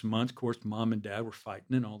weeks, months. Of course, mom and dad were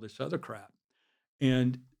fighting and all this other crap.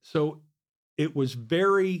 And so it was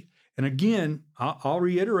very, and again, I'll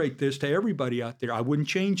reiterate this to everybody out there. I wouldn't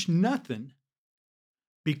change nothing,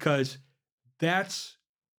 because that's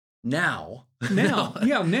Now.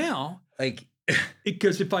 now. Like,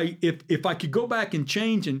 Because if I could go back and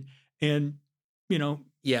change and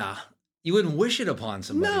yeah, you wouldn't wish it upon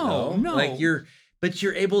somebody. No, though. no. Like but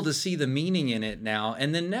you're able to see the meaning in it now.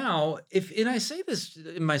 And then now, and I say this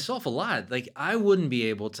myself a lot, like I wouldn't be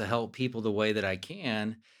able to help people the way that I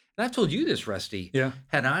can. And I've told you this, Rusty. Yeah.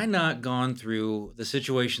 Had I not gone through the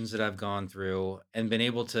situations that I've gone through and been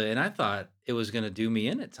able to, and I thought it was going to do me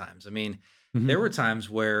in at times. I mean, there were times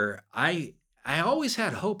where I always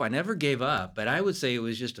had hope. I never gave up, but I would say it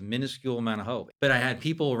was just a minuscule amount of hope. But I had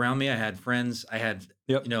people around me. I had friends. I had,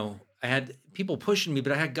 I had people pushing me,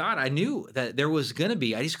 but I had God. I knew that there was going to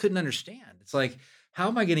be, I just couldn't understand. It's like, how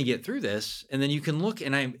am I going to get through this? And then you can look,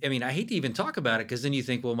 and I mean, I hate to even talk about it, because then you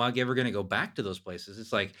think, well, am I ever going to go back to those places?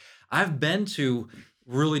 It's like, I've been to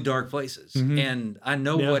really dark places, and I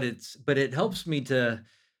know but it helps me to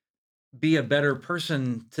be a better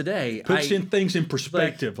person today. Puts things in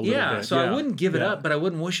perspective a little bit. So I wouldn't give it up, but I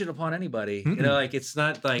wouldn't wish it upon anybody. Like it's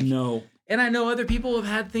not like, no. And I know other people have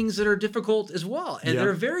had things that are difficult as well, and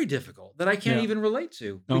they're very difficult that I can't even relate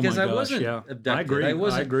to, because I wasn't abducted. I agree.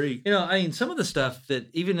 I agree. I mean, some of the stuff that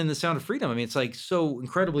even in The Sound of Freedom, I mean, it's like so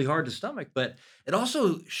incredibly hard to stomach, but it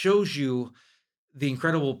also shows you the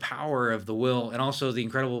incredible power of the will, and also the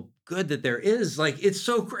incredible good that there is. Like, it's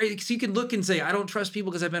so great, because you can look and say, I don't trust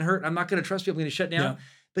people because I've been hurt. I'm not going to trust people. I'm going to shut down. Yeah.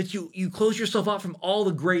 But you close yourself off from all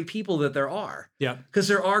the great people that there are. Yeah. Because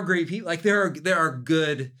there are great people. Like there are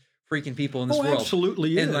good freaking people in this world.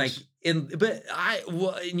 Absolutely and is. Like,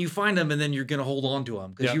 and you find them, and then you're going to hold on to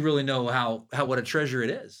them, because you really know how what a treasure it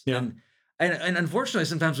is. Yeah. And unfortunately,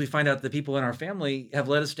 sometimes we find out that people in our family have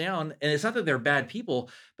let us down, and it's not that they're bad people,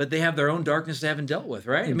 but they have their own darkness they haven't dealt with,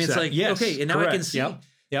 right? I mean, it's like, okay, and now I can see,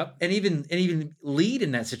 Yep. and even lead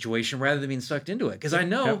in that situation rather than being sucked into it, because I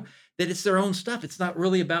know that it's their own stuff. It's not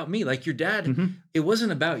really about me. Like your dad, it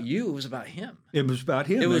wasn't about you; it was about him. It was about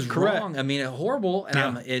him. It was correct. wrong. I mean, horrible,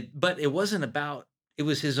 and but it wasn't about. It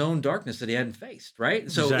was his own darkness that he hadn't faced, right?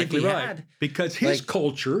 So exactly if he right. had, because his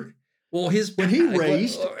culture. Well, when he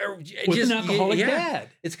raised with an alcoholic dad.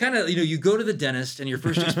 It's kind of, you go to the dentist, and your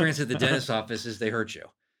first experience at the dentist's office is they hurt you,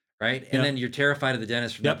 right? And then you're terrified of the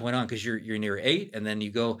dentist from that point on, because you're near 8, and then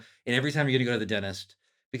you go, and every time you're going to go to the dentist,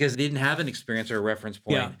 because they didn't have an experience or a reference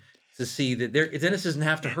point to see that the dentist doesn't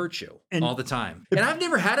have to hurt you all the time. And I've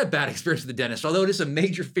never had a bad experience with the dentist, although it is a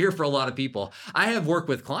major fear for a lot of people. I have worked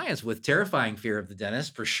with clients with terrifying fear of the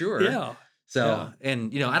dentist, for sure. Yeah. So,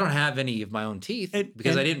 and I don't have any of my own teeth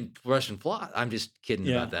because I didn't brush and floss. I'm just kidding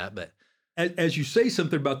about that. But as you say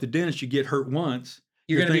something about the dentist, you get hurt once,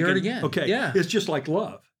 You're going to be hurt thinking, again. Okay, Yeah. it's just like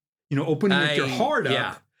love. Opening up your heart up.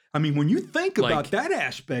 Yeah. I mean, when you think about Like- that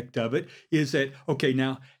aspect of it, is that okay?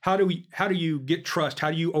 Now, how do you get trust?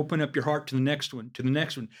 How do you open up your heart to the next one,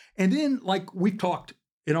 and then like we've talked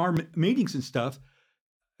in our meetings and stuff,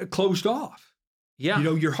 closed off. Yeah.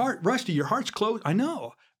 Your heart, Rusty, your heart's closed. I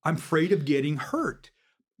know. I'm afraid of getting hurt,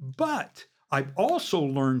 but I've also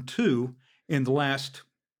learned too in the last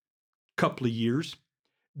couple of years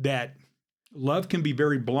that love can be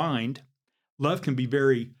very blind, love can be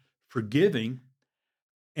very forgiving.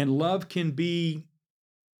 And love can be,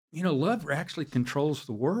 love actually controls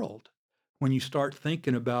the world when you start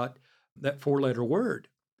thinking about that 4-letter word.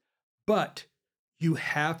 But you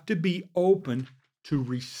have to be open to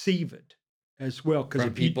receive it as well.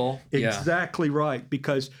 From people. Exactly right.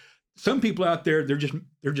 Because some people out there, they're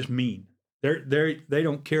just mean. They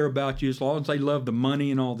don't care about you as long as they love the money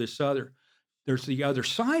and all this other. There's the other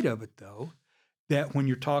side of it, though, that when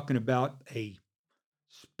you're talking about a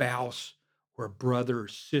spouse or a brother or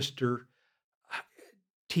sister,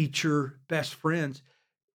 teacher, best friends,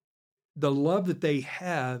 the love that they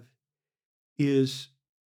have is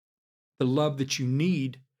the love that you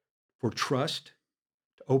need for trust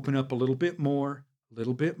to open up a little bit more, and a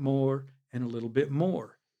little bit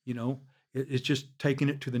more. It's just taking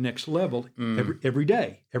it to the next level every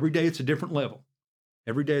day. Every day it's a different level.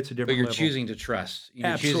 Every day it's a different But you're level. choosing to trust.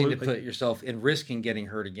 You're choosing to put yourself in risking getting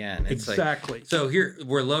hurt again. It's Exactly. Like, so here,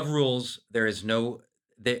 where love rules, there is no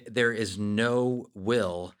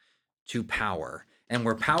will to power. And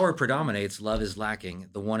where power predominates, love is lacking.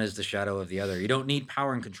 The one is the shadow of the other. You don't need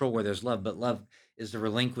power and control where there's love, but love is the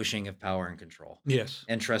relinquishing of power and control. Yes.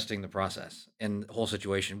 And trusting the process and the whole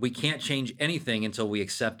situation. We can't change anything until we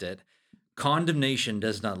accept it. Condemnation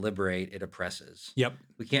does not liberate, it oppresses. Yep.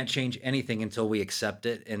 We can't change anything until we accept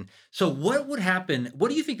it. And so what would happen? What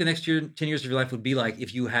do you think the next 10 years of your life would be like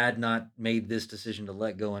if you had not made this decision to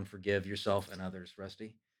let go and forgive yourself and others,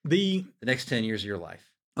 Rusty? The next 10 years of your life.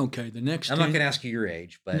 Okay, the next. I'm not going to ask you your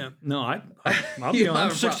age, but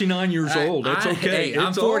I'm 69 years old. It's okay. Hey, I'm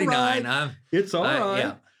It's 49. All right. It's all right.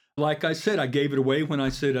 Yeah. Like I said, I gave it away when I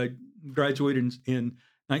said I graduated in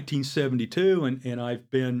 1972, and I've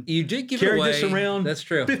been You did give it carried away. this around. That's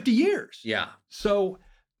true. 50 years. Yeah. So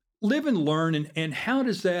live and learn, and how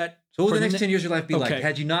does that? So what would the next 10 years of your life be like Okay.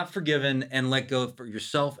 had you not forgiven and let go for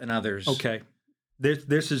yourself and others? Okay,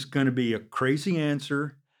 this is going to be a crazy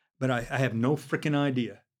answer, but I have no freaking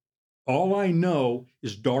idea. All I know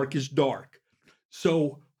is dark is dark.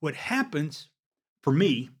 So what happens for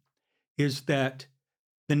me is that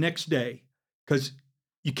the next day, because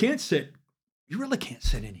you really can't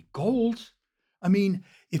set any goals. I mean,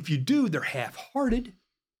 if you do, they're half-hearted.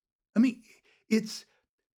 I mean,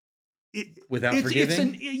 Without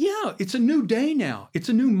forgiving? It's a new day now. It's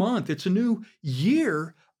a new month. It's a new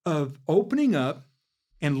year of opening up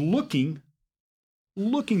and looking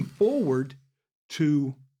forward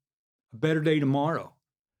to a better day tomorrow.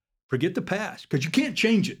 Forget the past, because you can't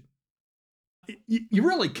change it. You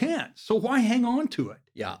really can't. So why hang on to it?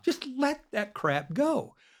 Yeah. Just let that crap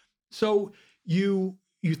go. So you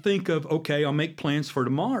think of, okay, I'll make plans for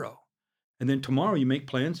tomorrow. And then tomorrow you make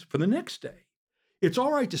plans for the next day. It's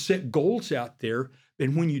all right to set goals out there.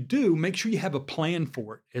 And when you do, make sure you have a plan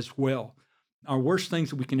for it as well. Our worst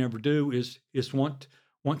things that we can ever do is want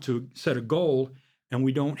to set a goal, and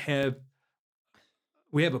we have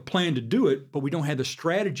a plan to do it, but we don't have the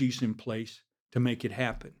strategies in place to make it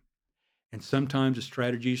happen. And sometimes the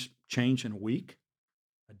strategies change in a week,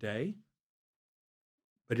 a day,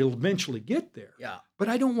 but it'll eventually get there. Yeah. But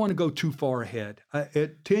I don't want to go too far ahead.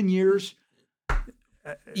 At 10 years,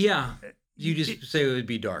 Yeah. You just say it would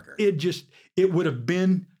be darker. it would have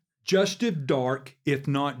been just as dark, if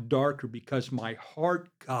not darker, because my heart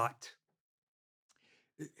got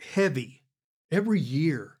heavy every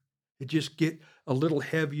year. It just get a little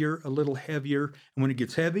heavier. And when it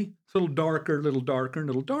gets heavy, it's a little darker, a little darker, and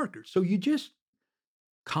a little darker. So you just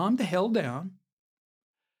calm the hell down,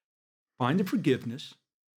 find the forgiveness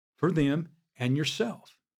for them and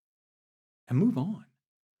yourself, and move on.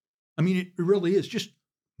 I mean, it really is. Just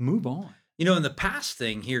move on. In the past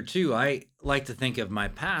thing here too, I like to think of my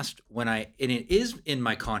past and it is in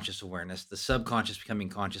my conscious awareness, the subconscious becoming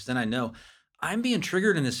conscious. Then I know I'm being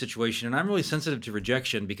triggered in this situation, and I'm really sensitive to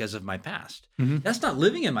rejection because of my past. Mm-hmm. That's not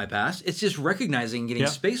living in my past. It's just recognizing, getting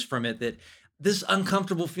space from it, that this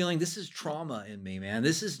uncomfortable feeling, this is trauma in me, man.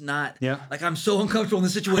 This is not like I'm so uncomfortable in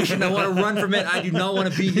this situation. I want to run from it. I do not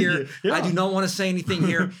want to be here. I do not want to say anything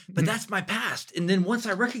here, but that's my past. And then once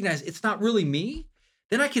I recognize it's not really me,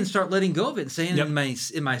 then I can start letting go of it and saying Yep.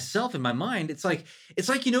 in myself, in my mind, it's like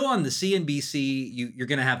on the CNBC, you're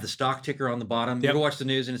going to have the stock ticker on the bottom. You Yep. ever watch the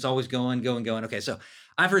news and it's always going. Okay, so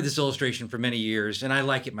I've heard this illustration for many years, and I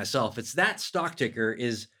like it myself. It's that stock ticker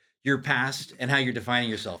is your past and how you're defining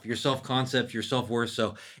yourself, your self-concept, your self-worth.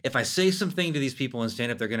 So if I say something to these people and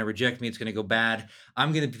stand up, they're going to reject me. It's going to go bad.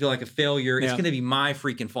 I'm going to feel like a failure. It's Yeah. going to be my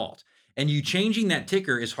freaking fault. And you changing that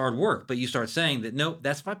ticker is hard work, but you start saying that, nope,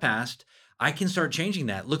 that's my past. I can start changing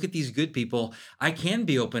that. Look at these good people. I can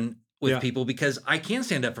be open with Yeah. people because I can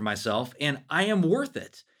stand up for myself and I am worth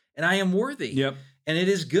it and I am worthy. Yep. And it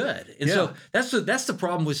is good. And so Yeah. that's the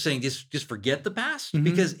problem with saying just forget the past Mhm.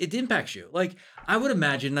 because it impacts you. Like I would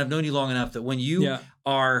imagine, and I've known you long enough that when you Yeah.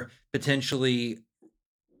 are potentially,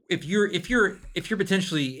 if you're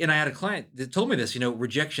potentially, and I had a client that told me this,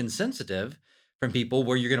 rejection sensitive from people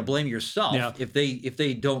where you're going to blame yourself. Yeah. If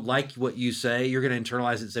they don't like what you say, you're going to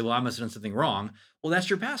internalize it and say, well, I must have done something wrong. Well, that's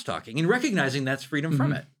your past talking, and recognizing that's freedom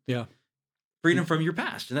from Mhm. it. Yeah. Freedom from your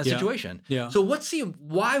past in that Yeah. situation. Yeah. So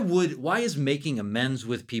why is making amends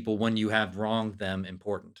with people when you have wronged them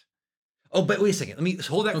important? Oh, but wait a second. Let me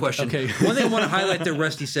hold that question. okay. One thing I want to highlight that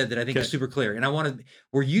Rusty said that I think is Okay. super clear. And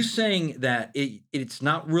were you saying that it's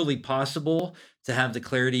not really possible to have the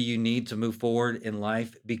clarity you need to move forward in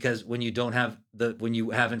life because when you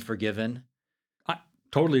haven't forgiven? I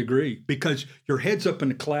totally agree, because your head's up in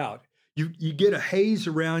the cloud. You get a haze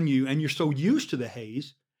around you, and you're so used to the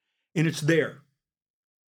haze, and it's there.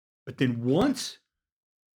 But then once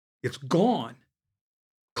it's gone,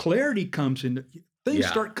 clarity comes in. Things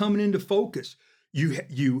Yeah. start coming into focus. You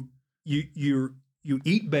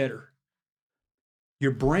eat better.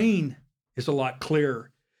 Your brain is a lot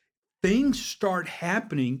clearer. Things start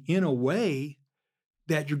happening in a way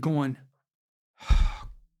that you're going,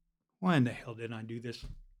 why in the hell didn't I do this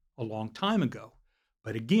a long time ago?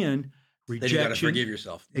 But again, Then you got to rejection. forgive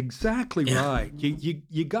yourself. Exactly Yeah. right.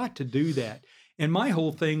 You got to do that. And my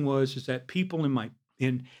whole thing is that people in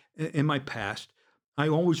my past, I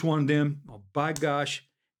always wanted them, oh, by gosh,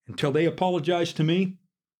 until they apologize to me,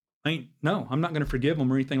 I'm not going to forgive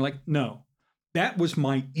them or anything no. That was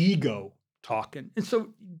my ego talking. And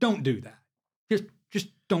so don't do that. Just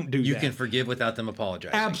don't do You that. can forgive without them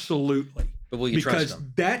apologizing. Absolutely. But will you Because trust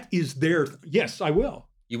them? that is yes, I will.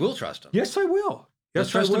 You will trust them. Yes, I will. You'll Yes,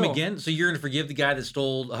 trust I them will. again. So you're going to forgive the guy that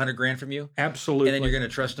stole $100,000 from you, Absolutely. and then you're going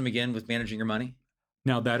to trust him again with managing your money.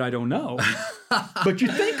 Now that I don't know, but you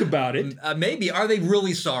think about it. Maybe. Are they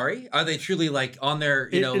really sorry? Are they truly like on their,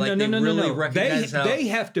 No. recognize how? They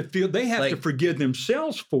have to feel, they have to Like- forgive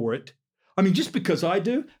themselves for it. I mean, just because I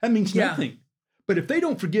do, that means Yeah. nothing. But if they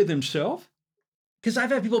don't forgive themselves, Because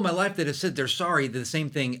I've had people in my life that have said they're sorry to the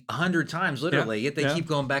same thing 100 times, literally, yet they yeah. keep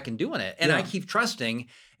going back and doing it. And I Yeah. keep trusting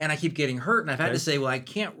and I keep getting hurt. And I've had Okay. to say, well, I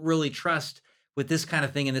can't really trust with this kind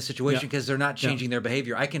of thing in this situation Yeah. because they're not Yeah. changing their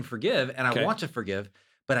behavior. I can forgive and I Okay. want to forgive,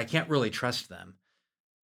 but I can't really trust them.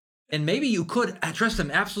 And maybe you could trust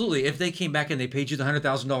them, absolutely, if they came back and they paid you the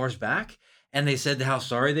 $100,000 back and they said how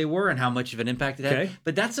sorry they were and how much of an impact it had. Okay.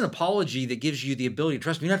 But that's an apology that gives you the ability to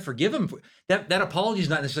trust me, not forgive them. That apology is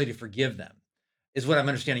not necessarily to forgive them, is what I'm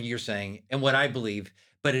understanding you're saying and what I believe.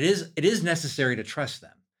 But it is necessary to trust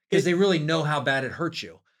them because they really know how bad it hurts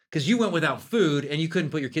you. Because you went without food and you couldn't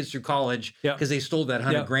put your kids through college Yeah. because they stole that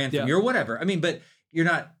 $100,000 Yeah. from you or whatever. I mean, but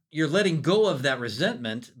you're letting go of that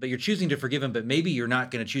resentment, but you're choosing to forgive him, but maybe you're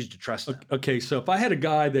not going to choose to trust them. okay, so if I had a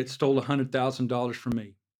guy that stole $100,000 from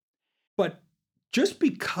me, but just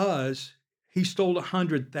because he stole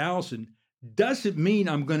 $100,000 doesn't mean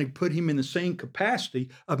I'm going to put him in the same capacity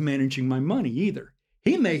of managing my money either.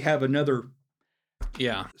 He may have another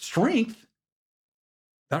Yeah. strength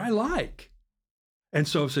that I like. And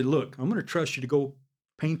so I said, look, I'm going to trust you to go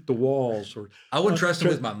paint the walls or I wouldn't trust him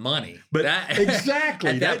tr- with my money. but That-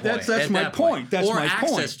 exactly. at that That's point, at my that point. That's or my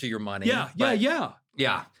access point. to your money. Yeah. but- Yeah.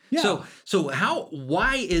 Yeah. Yeah. So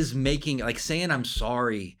why is making, like, saying I'm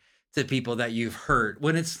sorry to people that you've hurt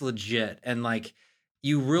when it's legit and like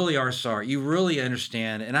you really are sorry, you really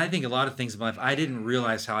understand. And I think a lot of things in my life, I didn't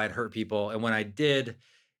realize how I'd hurt people. And when I did,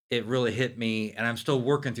 it really hit me and I'm still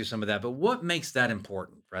working through some of that. But what makes that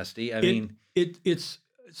important, Rusty? I mean, It's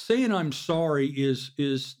saying I'm sorry is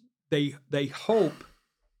they hope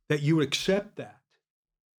that you accept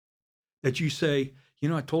that you say,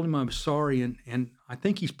 I told him I was sorry, and I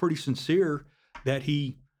think he's pretty sincere that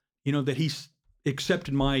that he's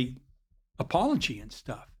accepted my apology and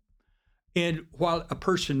stuff. And while a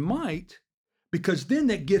person might, because then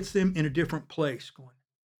that gets them in a different place, going,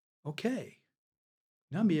 okay,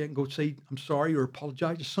 now maybe I can go say I'm sorry or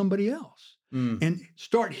apologize to somebody else. And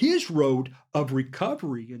start his road of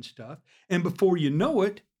recovery and stuff. And before you know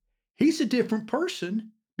it, he's a different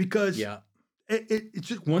person because Yeah. it's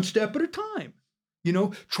just one step at a time.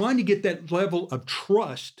 Trying to get that level of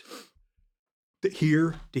trust to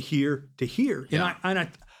here, to here, to here. Yeah. And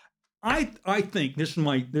I think this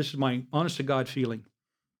is my honest to God feeling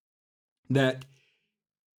that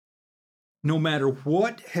no matter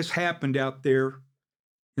what has happened out there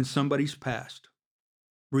in somebody's past,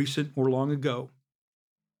 recent or long ago,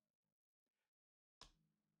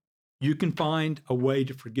 you can find a way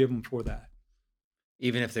to forgive them for that.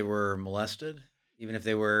 Even if they were molested, even if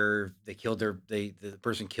the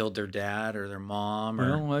person killed their dad or their mom,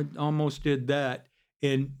 or Well, I almost did that.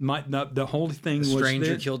 And the whole thing a was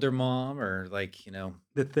stranger that, killed their mom, or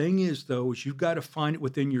the thing is, though, is you've got to find it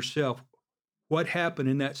within yourself what happened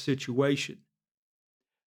in that situation.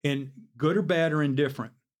 And good or bad or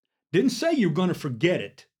indifferent. Didn't say you're going to forget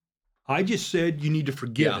it. I just said you need to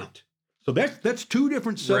forgive Yeah. it. So that's two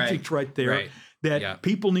different subjects right there right. that Yeah.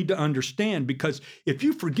 people need to understand, because if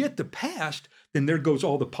you forget the past, then there goes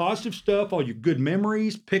all the positive stuff, all your good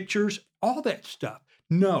memories, pictures, all that stuff.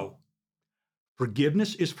 No.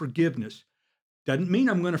 Forgiveness is forgiveness. Doesn't mean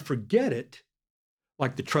I'm going to forget it,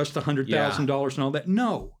 like the trust $100,000 and all that.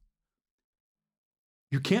 No.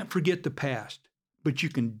 You can't forget the past, but you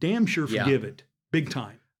can damn sure Yeah. forgive it big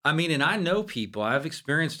time. I mean, and I know people, I've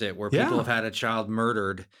experienced it where people Yeah. have had a child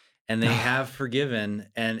murdered and they have forgiven.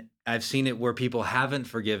 And I've seen it where people haven't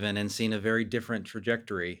forgiven and seen a very different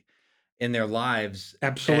trajectory in their lives.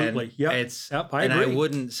 Absolutely. And Yep. I I agree.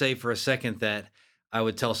 wouldn't say for a second that I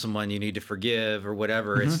would tell someone you need to forgive or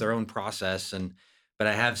whatever. Mm-hmm. It's their own process. But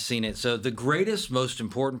I have seen it. So the greatest, most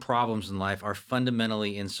important problems in life are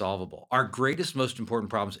fundamentally insolvable. Our greatest, most important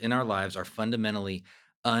problems in our lives are fundamentally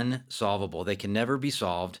unsolvable. They can never be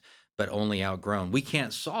solved, but only outgrown. We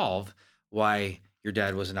can't solve why your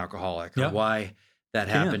dad was an alcoholic, or Yeah. why that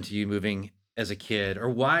happened to you moving as a kid, or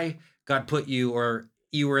why God put you, or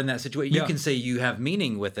you were in that situation. You Yeah. can say you have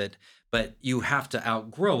meaning with it, but you have to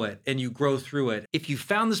outgrow it and you grow through it. If you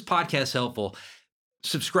found this podcast helpful,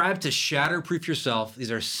 subscribe to Shatterproof Yourself.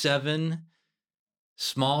 These are 7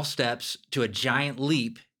 small steps to a giant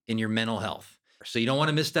leap in your mental health. So you don't want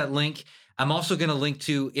to miss that link. I'm also going to link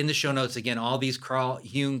to, in the show notes, again, all these Carl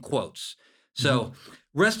Jung quotes. So,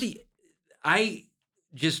 Rusty, I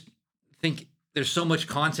just think there's so much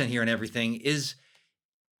content here and everything.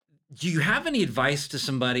 Do you have any advice to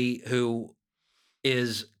somebody who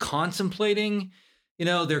is contemplating,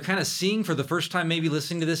 they're kind of seeing for the first time, maybe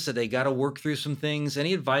listening to this, that they got to work through some things?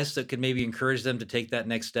 Any advice that could maybe encourage them to take that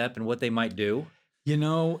next step and what they might do?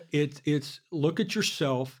 It's look at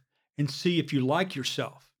yourself and see if you like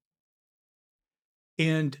yourself,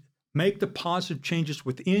 and make the positive changes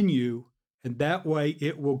within you, and that way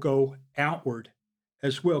it will go outward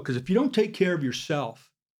as well. Because if you don't take care of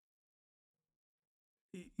yourself,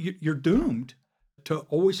 you're doomed to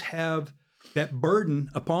always have that burden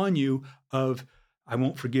upon you of, I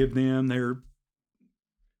won't forgive them, they're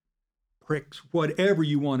pricks, whatever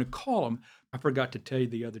you want to call them. I forgot to tell you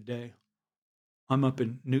the other day, I'm up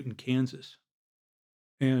in Newton, Kansas,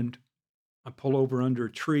 and I pull over under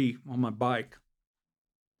a tree on my bike,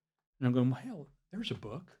 and I'm going, well, hell, there's a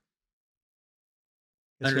book.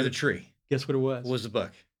 Under the tree. Guess what it was? What was the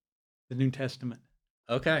book? The New Testament.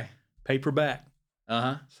 Okay. Paperback.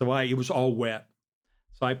 Uh-huh. So it was all wet.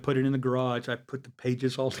 So I put it in the garage. I put the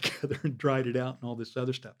pages all together and dried it out and all this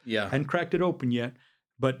other stuff. Yeah. I hadn't cracked it open yet,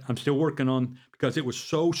 but I'm still working on, because it was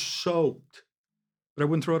so soaked, but I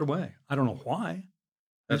wouldn't throw it away. I don't know why.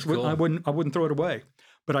 That's cool. I wouldn't throw it away,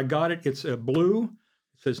 but I got it. It's a blue.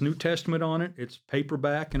 It says New Testament on it. It's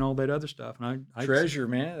paperback and all that other stuff. And I treasure,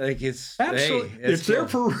 man. Like it's absolutely, hey, it's there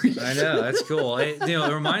for a reason. I know, that's cool. It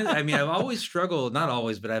reminds. I mean, I've always struggled, not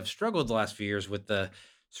always, but I've struggled the last few years with the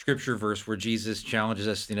scripture verse where Jesus challenges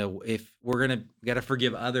us. If we got to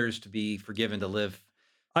forgive others to be forgiven, to live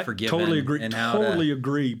forgiven. I totally agree. And totally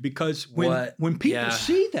agree. Because when people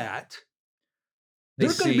see that,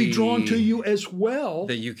 they're going to be drawn to you as well.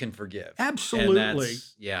 That you can forgive. Absolutely.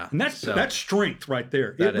 And that's strength right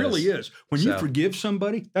there. It really is. When you forgive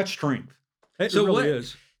somebody, that's strength. It really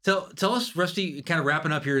is. Tell us, Rusty, kind of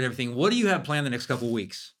wrapping up here and everything, what do you have planned the next couple of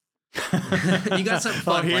weeks? You got something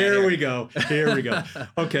fun planned here we go.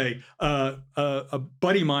 Okay. A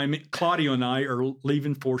buddy of mine, Claudio, and I are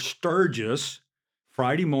leaving for Sturgis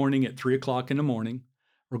Friday morning at 3:00 in the morning.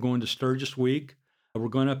 We're going to Sturgis Week. We're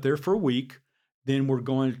going up there for a week. Then we're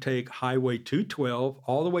going to take Highway 212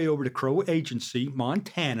 all the way over to Crow Agency,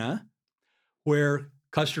 Montana, where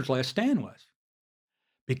Custer's last stand was.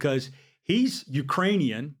 Because he's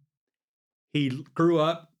Ukrainian. He grew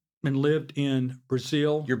up and lived in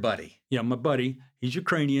Brazil. Your buddy. Yeah, my buddy. He's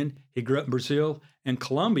Ukrainian. He grew up in Brazil and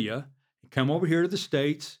Colombia. He came over here to the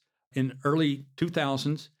States in early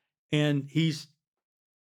 2000s, and he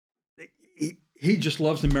just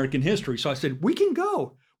loves American history. So I said, we can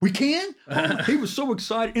go. We can? Oh, he was so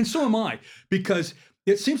excited, and so am I, because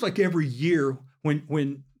it seems like every year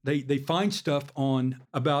when they find stuff on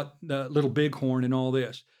about the Little Bighorn and all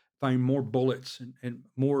this, find more bullets and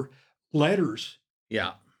more letters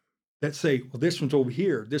Yeah. that say, well, this one's over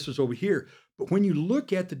here, this was over here. But when you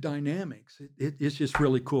look at the dynamics, it's just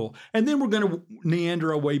really cool. And then we're going to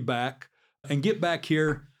meander our way back and get back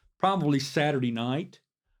here probably Saturday night.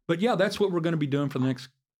 But yeah, that's what we're going to be doing for the next,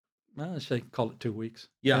 let's say, call it 2 weeks.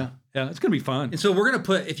 Yeah. Yeah, it's going to be fun. And so we're going to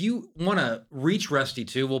put, if you want to reach Rusty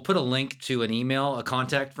too, we'll put a link to an email, a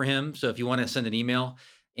contact for him. So if you want to send an email,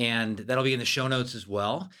 and that'll be in the show notes as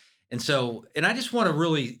well. And so, and I just want to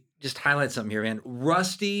really just highlight something here, man.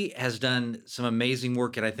 Rusty has done some amazing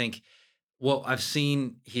work. And I think what I've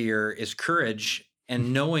seen here is courage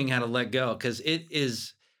and knowing how to let go, because it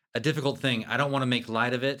is a difficult thing. I don't want to make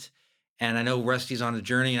light of it. And I know Rusty's on a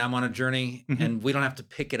journey and I'm on a journey, and we don't have to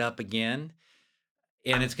pick it up again.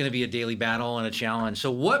 And it's going to be a daily battle and a challenge.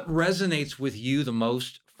 So what resonates with you the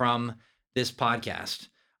most from this podcast?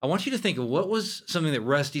 I want you to think of what was something that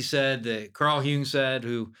Rusty said, that Carl Jung said,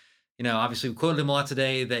 who, you know, obviously we quoted him a lot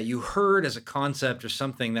today, that you heard as a concept or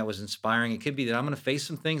something that was inspiring. It could be that I'm going to face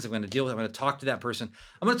some things I'm going to deal with. I'm going to talk to that person.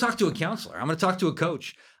 I'm going to talk to a counselor. I'm going to talk to a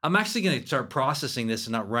coach. I'm actually going to start processing this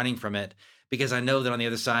and not running from it, because I know that on the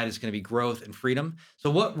other side is going to be growth and freedom. So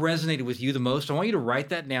what resonated with you the most? I want you to write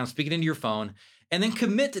that down, speak it into your phone, and then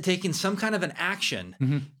commit to taking some kind of an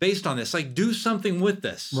action based on this. Like, do something with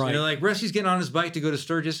this. Right. You know, like Rusty's getting on his bike to go to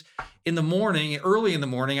Sturgis in the morning, early in the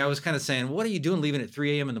morning. I was kind of saying, what are you doing leaving at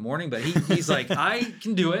 3 a.m. in the morning? But he's like, I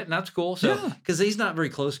can do it, and that's cool. So, because he's not very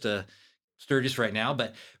close to Sturgis right now.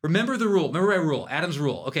 But remember the rule. Remember my rule, Adam's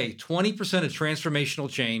rule. Okay, 20% of transformational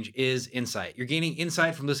change is insight. You're gaining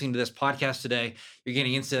insight from listening to this podcast today. You're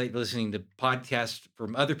gaining insight listening to podcasts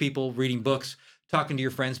from other people, reading books, talking to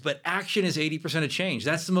your friends. But action is 80% of change.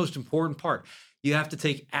 That's the most important part. You have to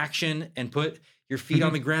take action and put your feet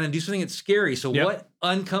on the ground and do something that's scary. So what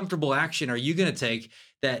uncomfortable action are you going to take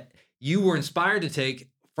that you were inspired to take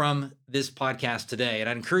from this podcast today? And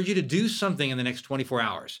I'd encourage you to do something in the next 24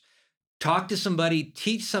 hours. Talk to somebody,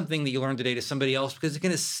 teach something that you learned today to somebody else, because it's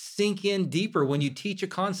going to sink in deeper when you teach a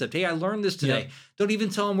concept. Hey, I learned this today. Don't even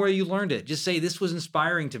tell them where you learned it. Just say, this was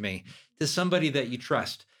inspiring to me, to somebody that you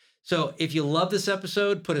trust. So if you love this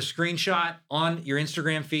episode, put a screenshot on your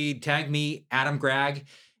Instagram feed, tag me, Adam Gragg,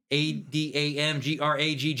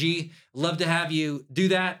 ADAMGRAGG. Love to have you do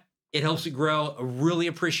that. It helps it grow. I really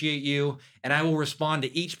appreciate you. And I will respond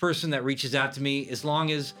to each person that reaches out to me, as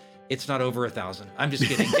long as it's not over 1,000. I'm just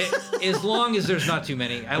kidding. As long as there's not too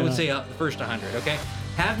many, I would say the first 100, okay?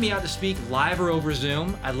 Have me out to speak live or over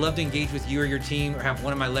Zoom. I'd love to engage with you or your team, or have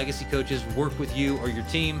one of my legacy coaches work with you or your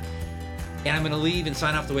team. And I'm going to leave and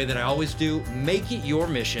sign off the way that I always do. Make it your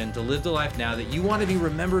mission to live the life now that you want to be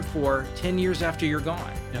remembered for 10 years after you're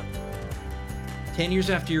gone. 10 years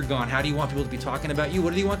after you're gone, how do you want people to be talking about you?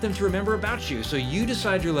 What do you want them to remember about you? So you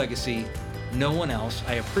decide your legacy, no one else.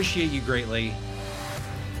 I appreciate you greatly,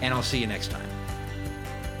 and I'll see you next time.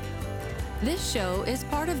 This show is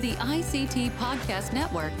part of the ICT Podcast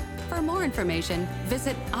Network. For more information,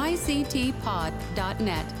 visit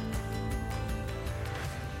ictpod.net.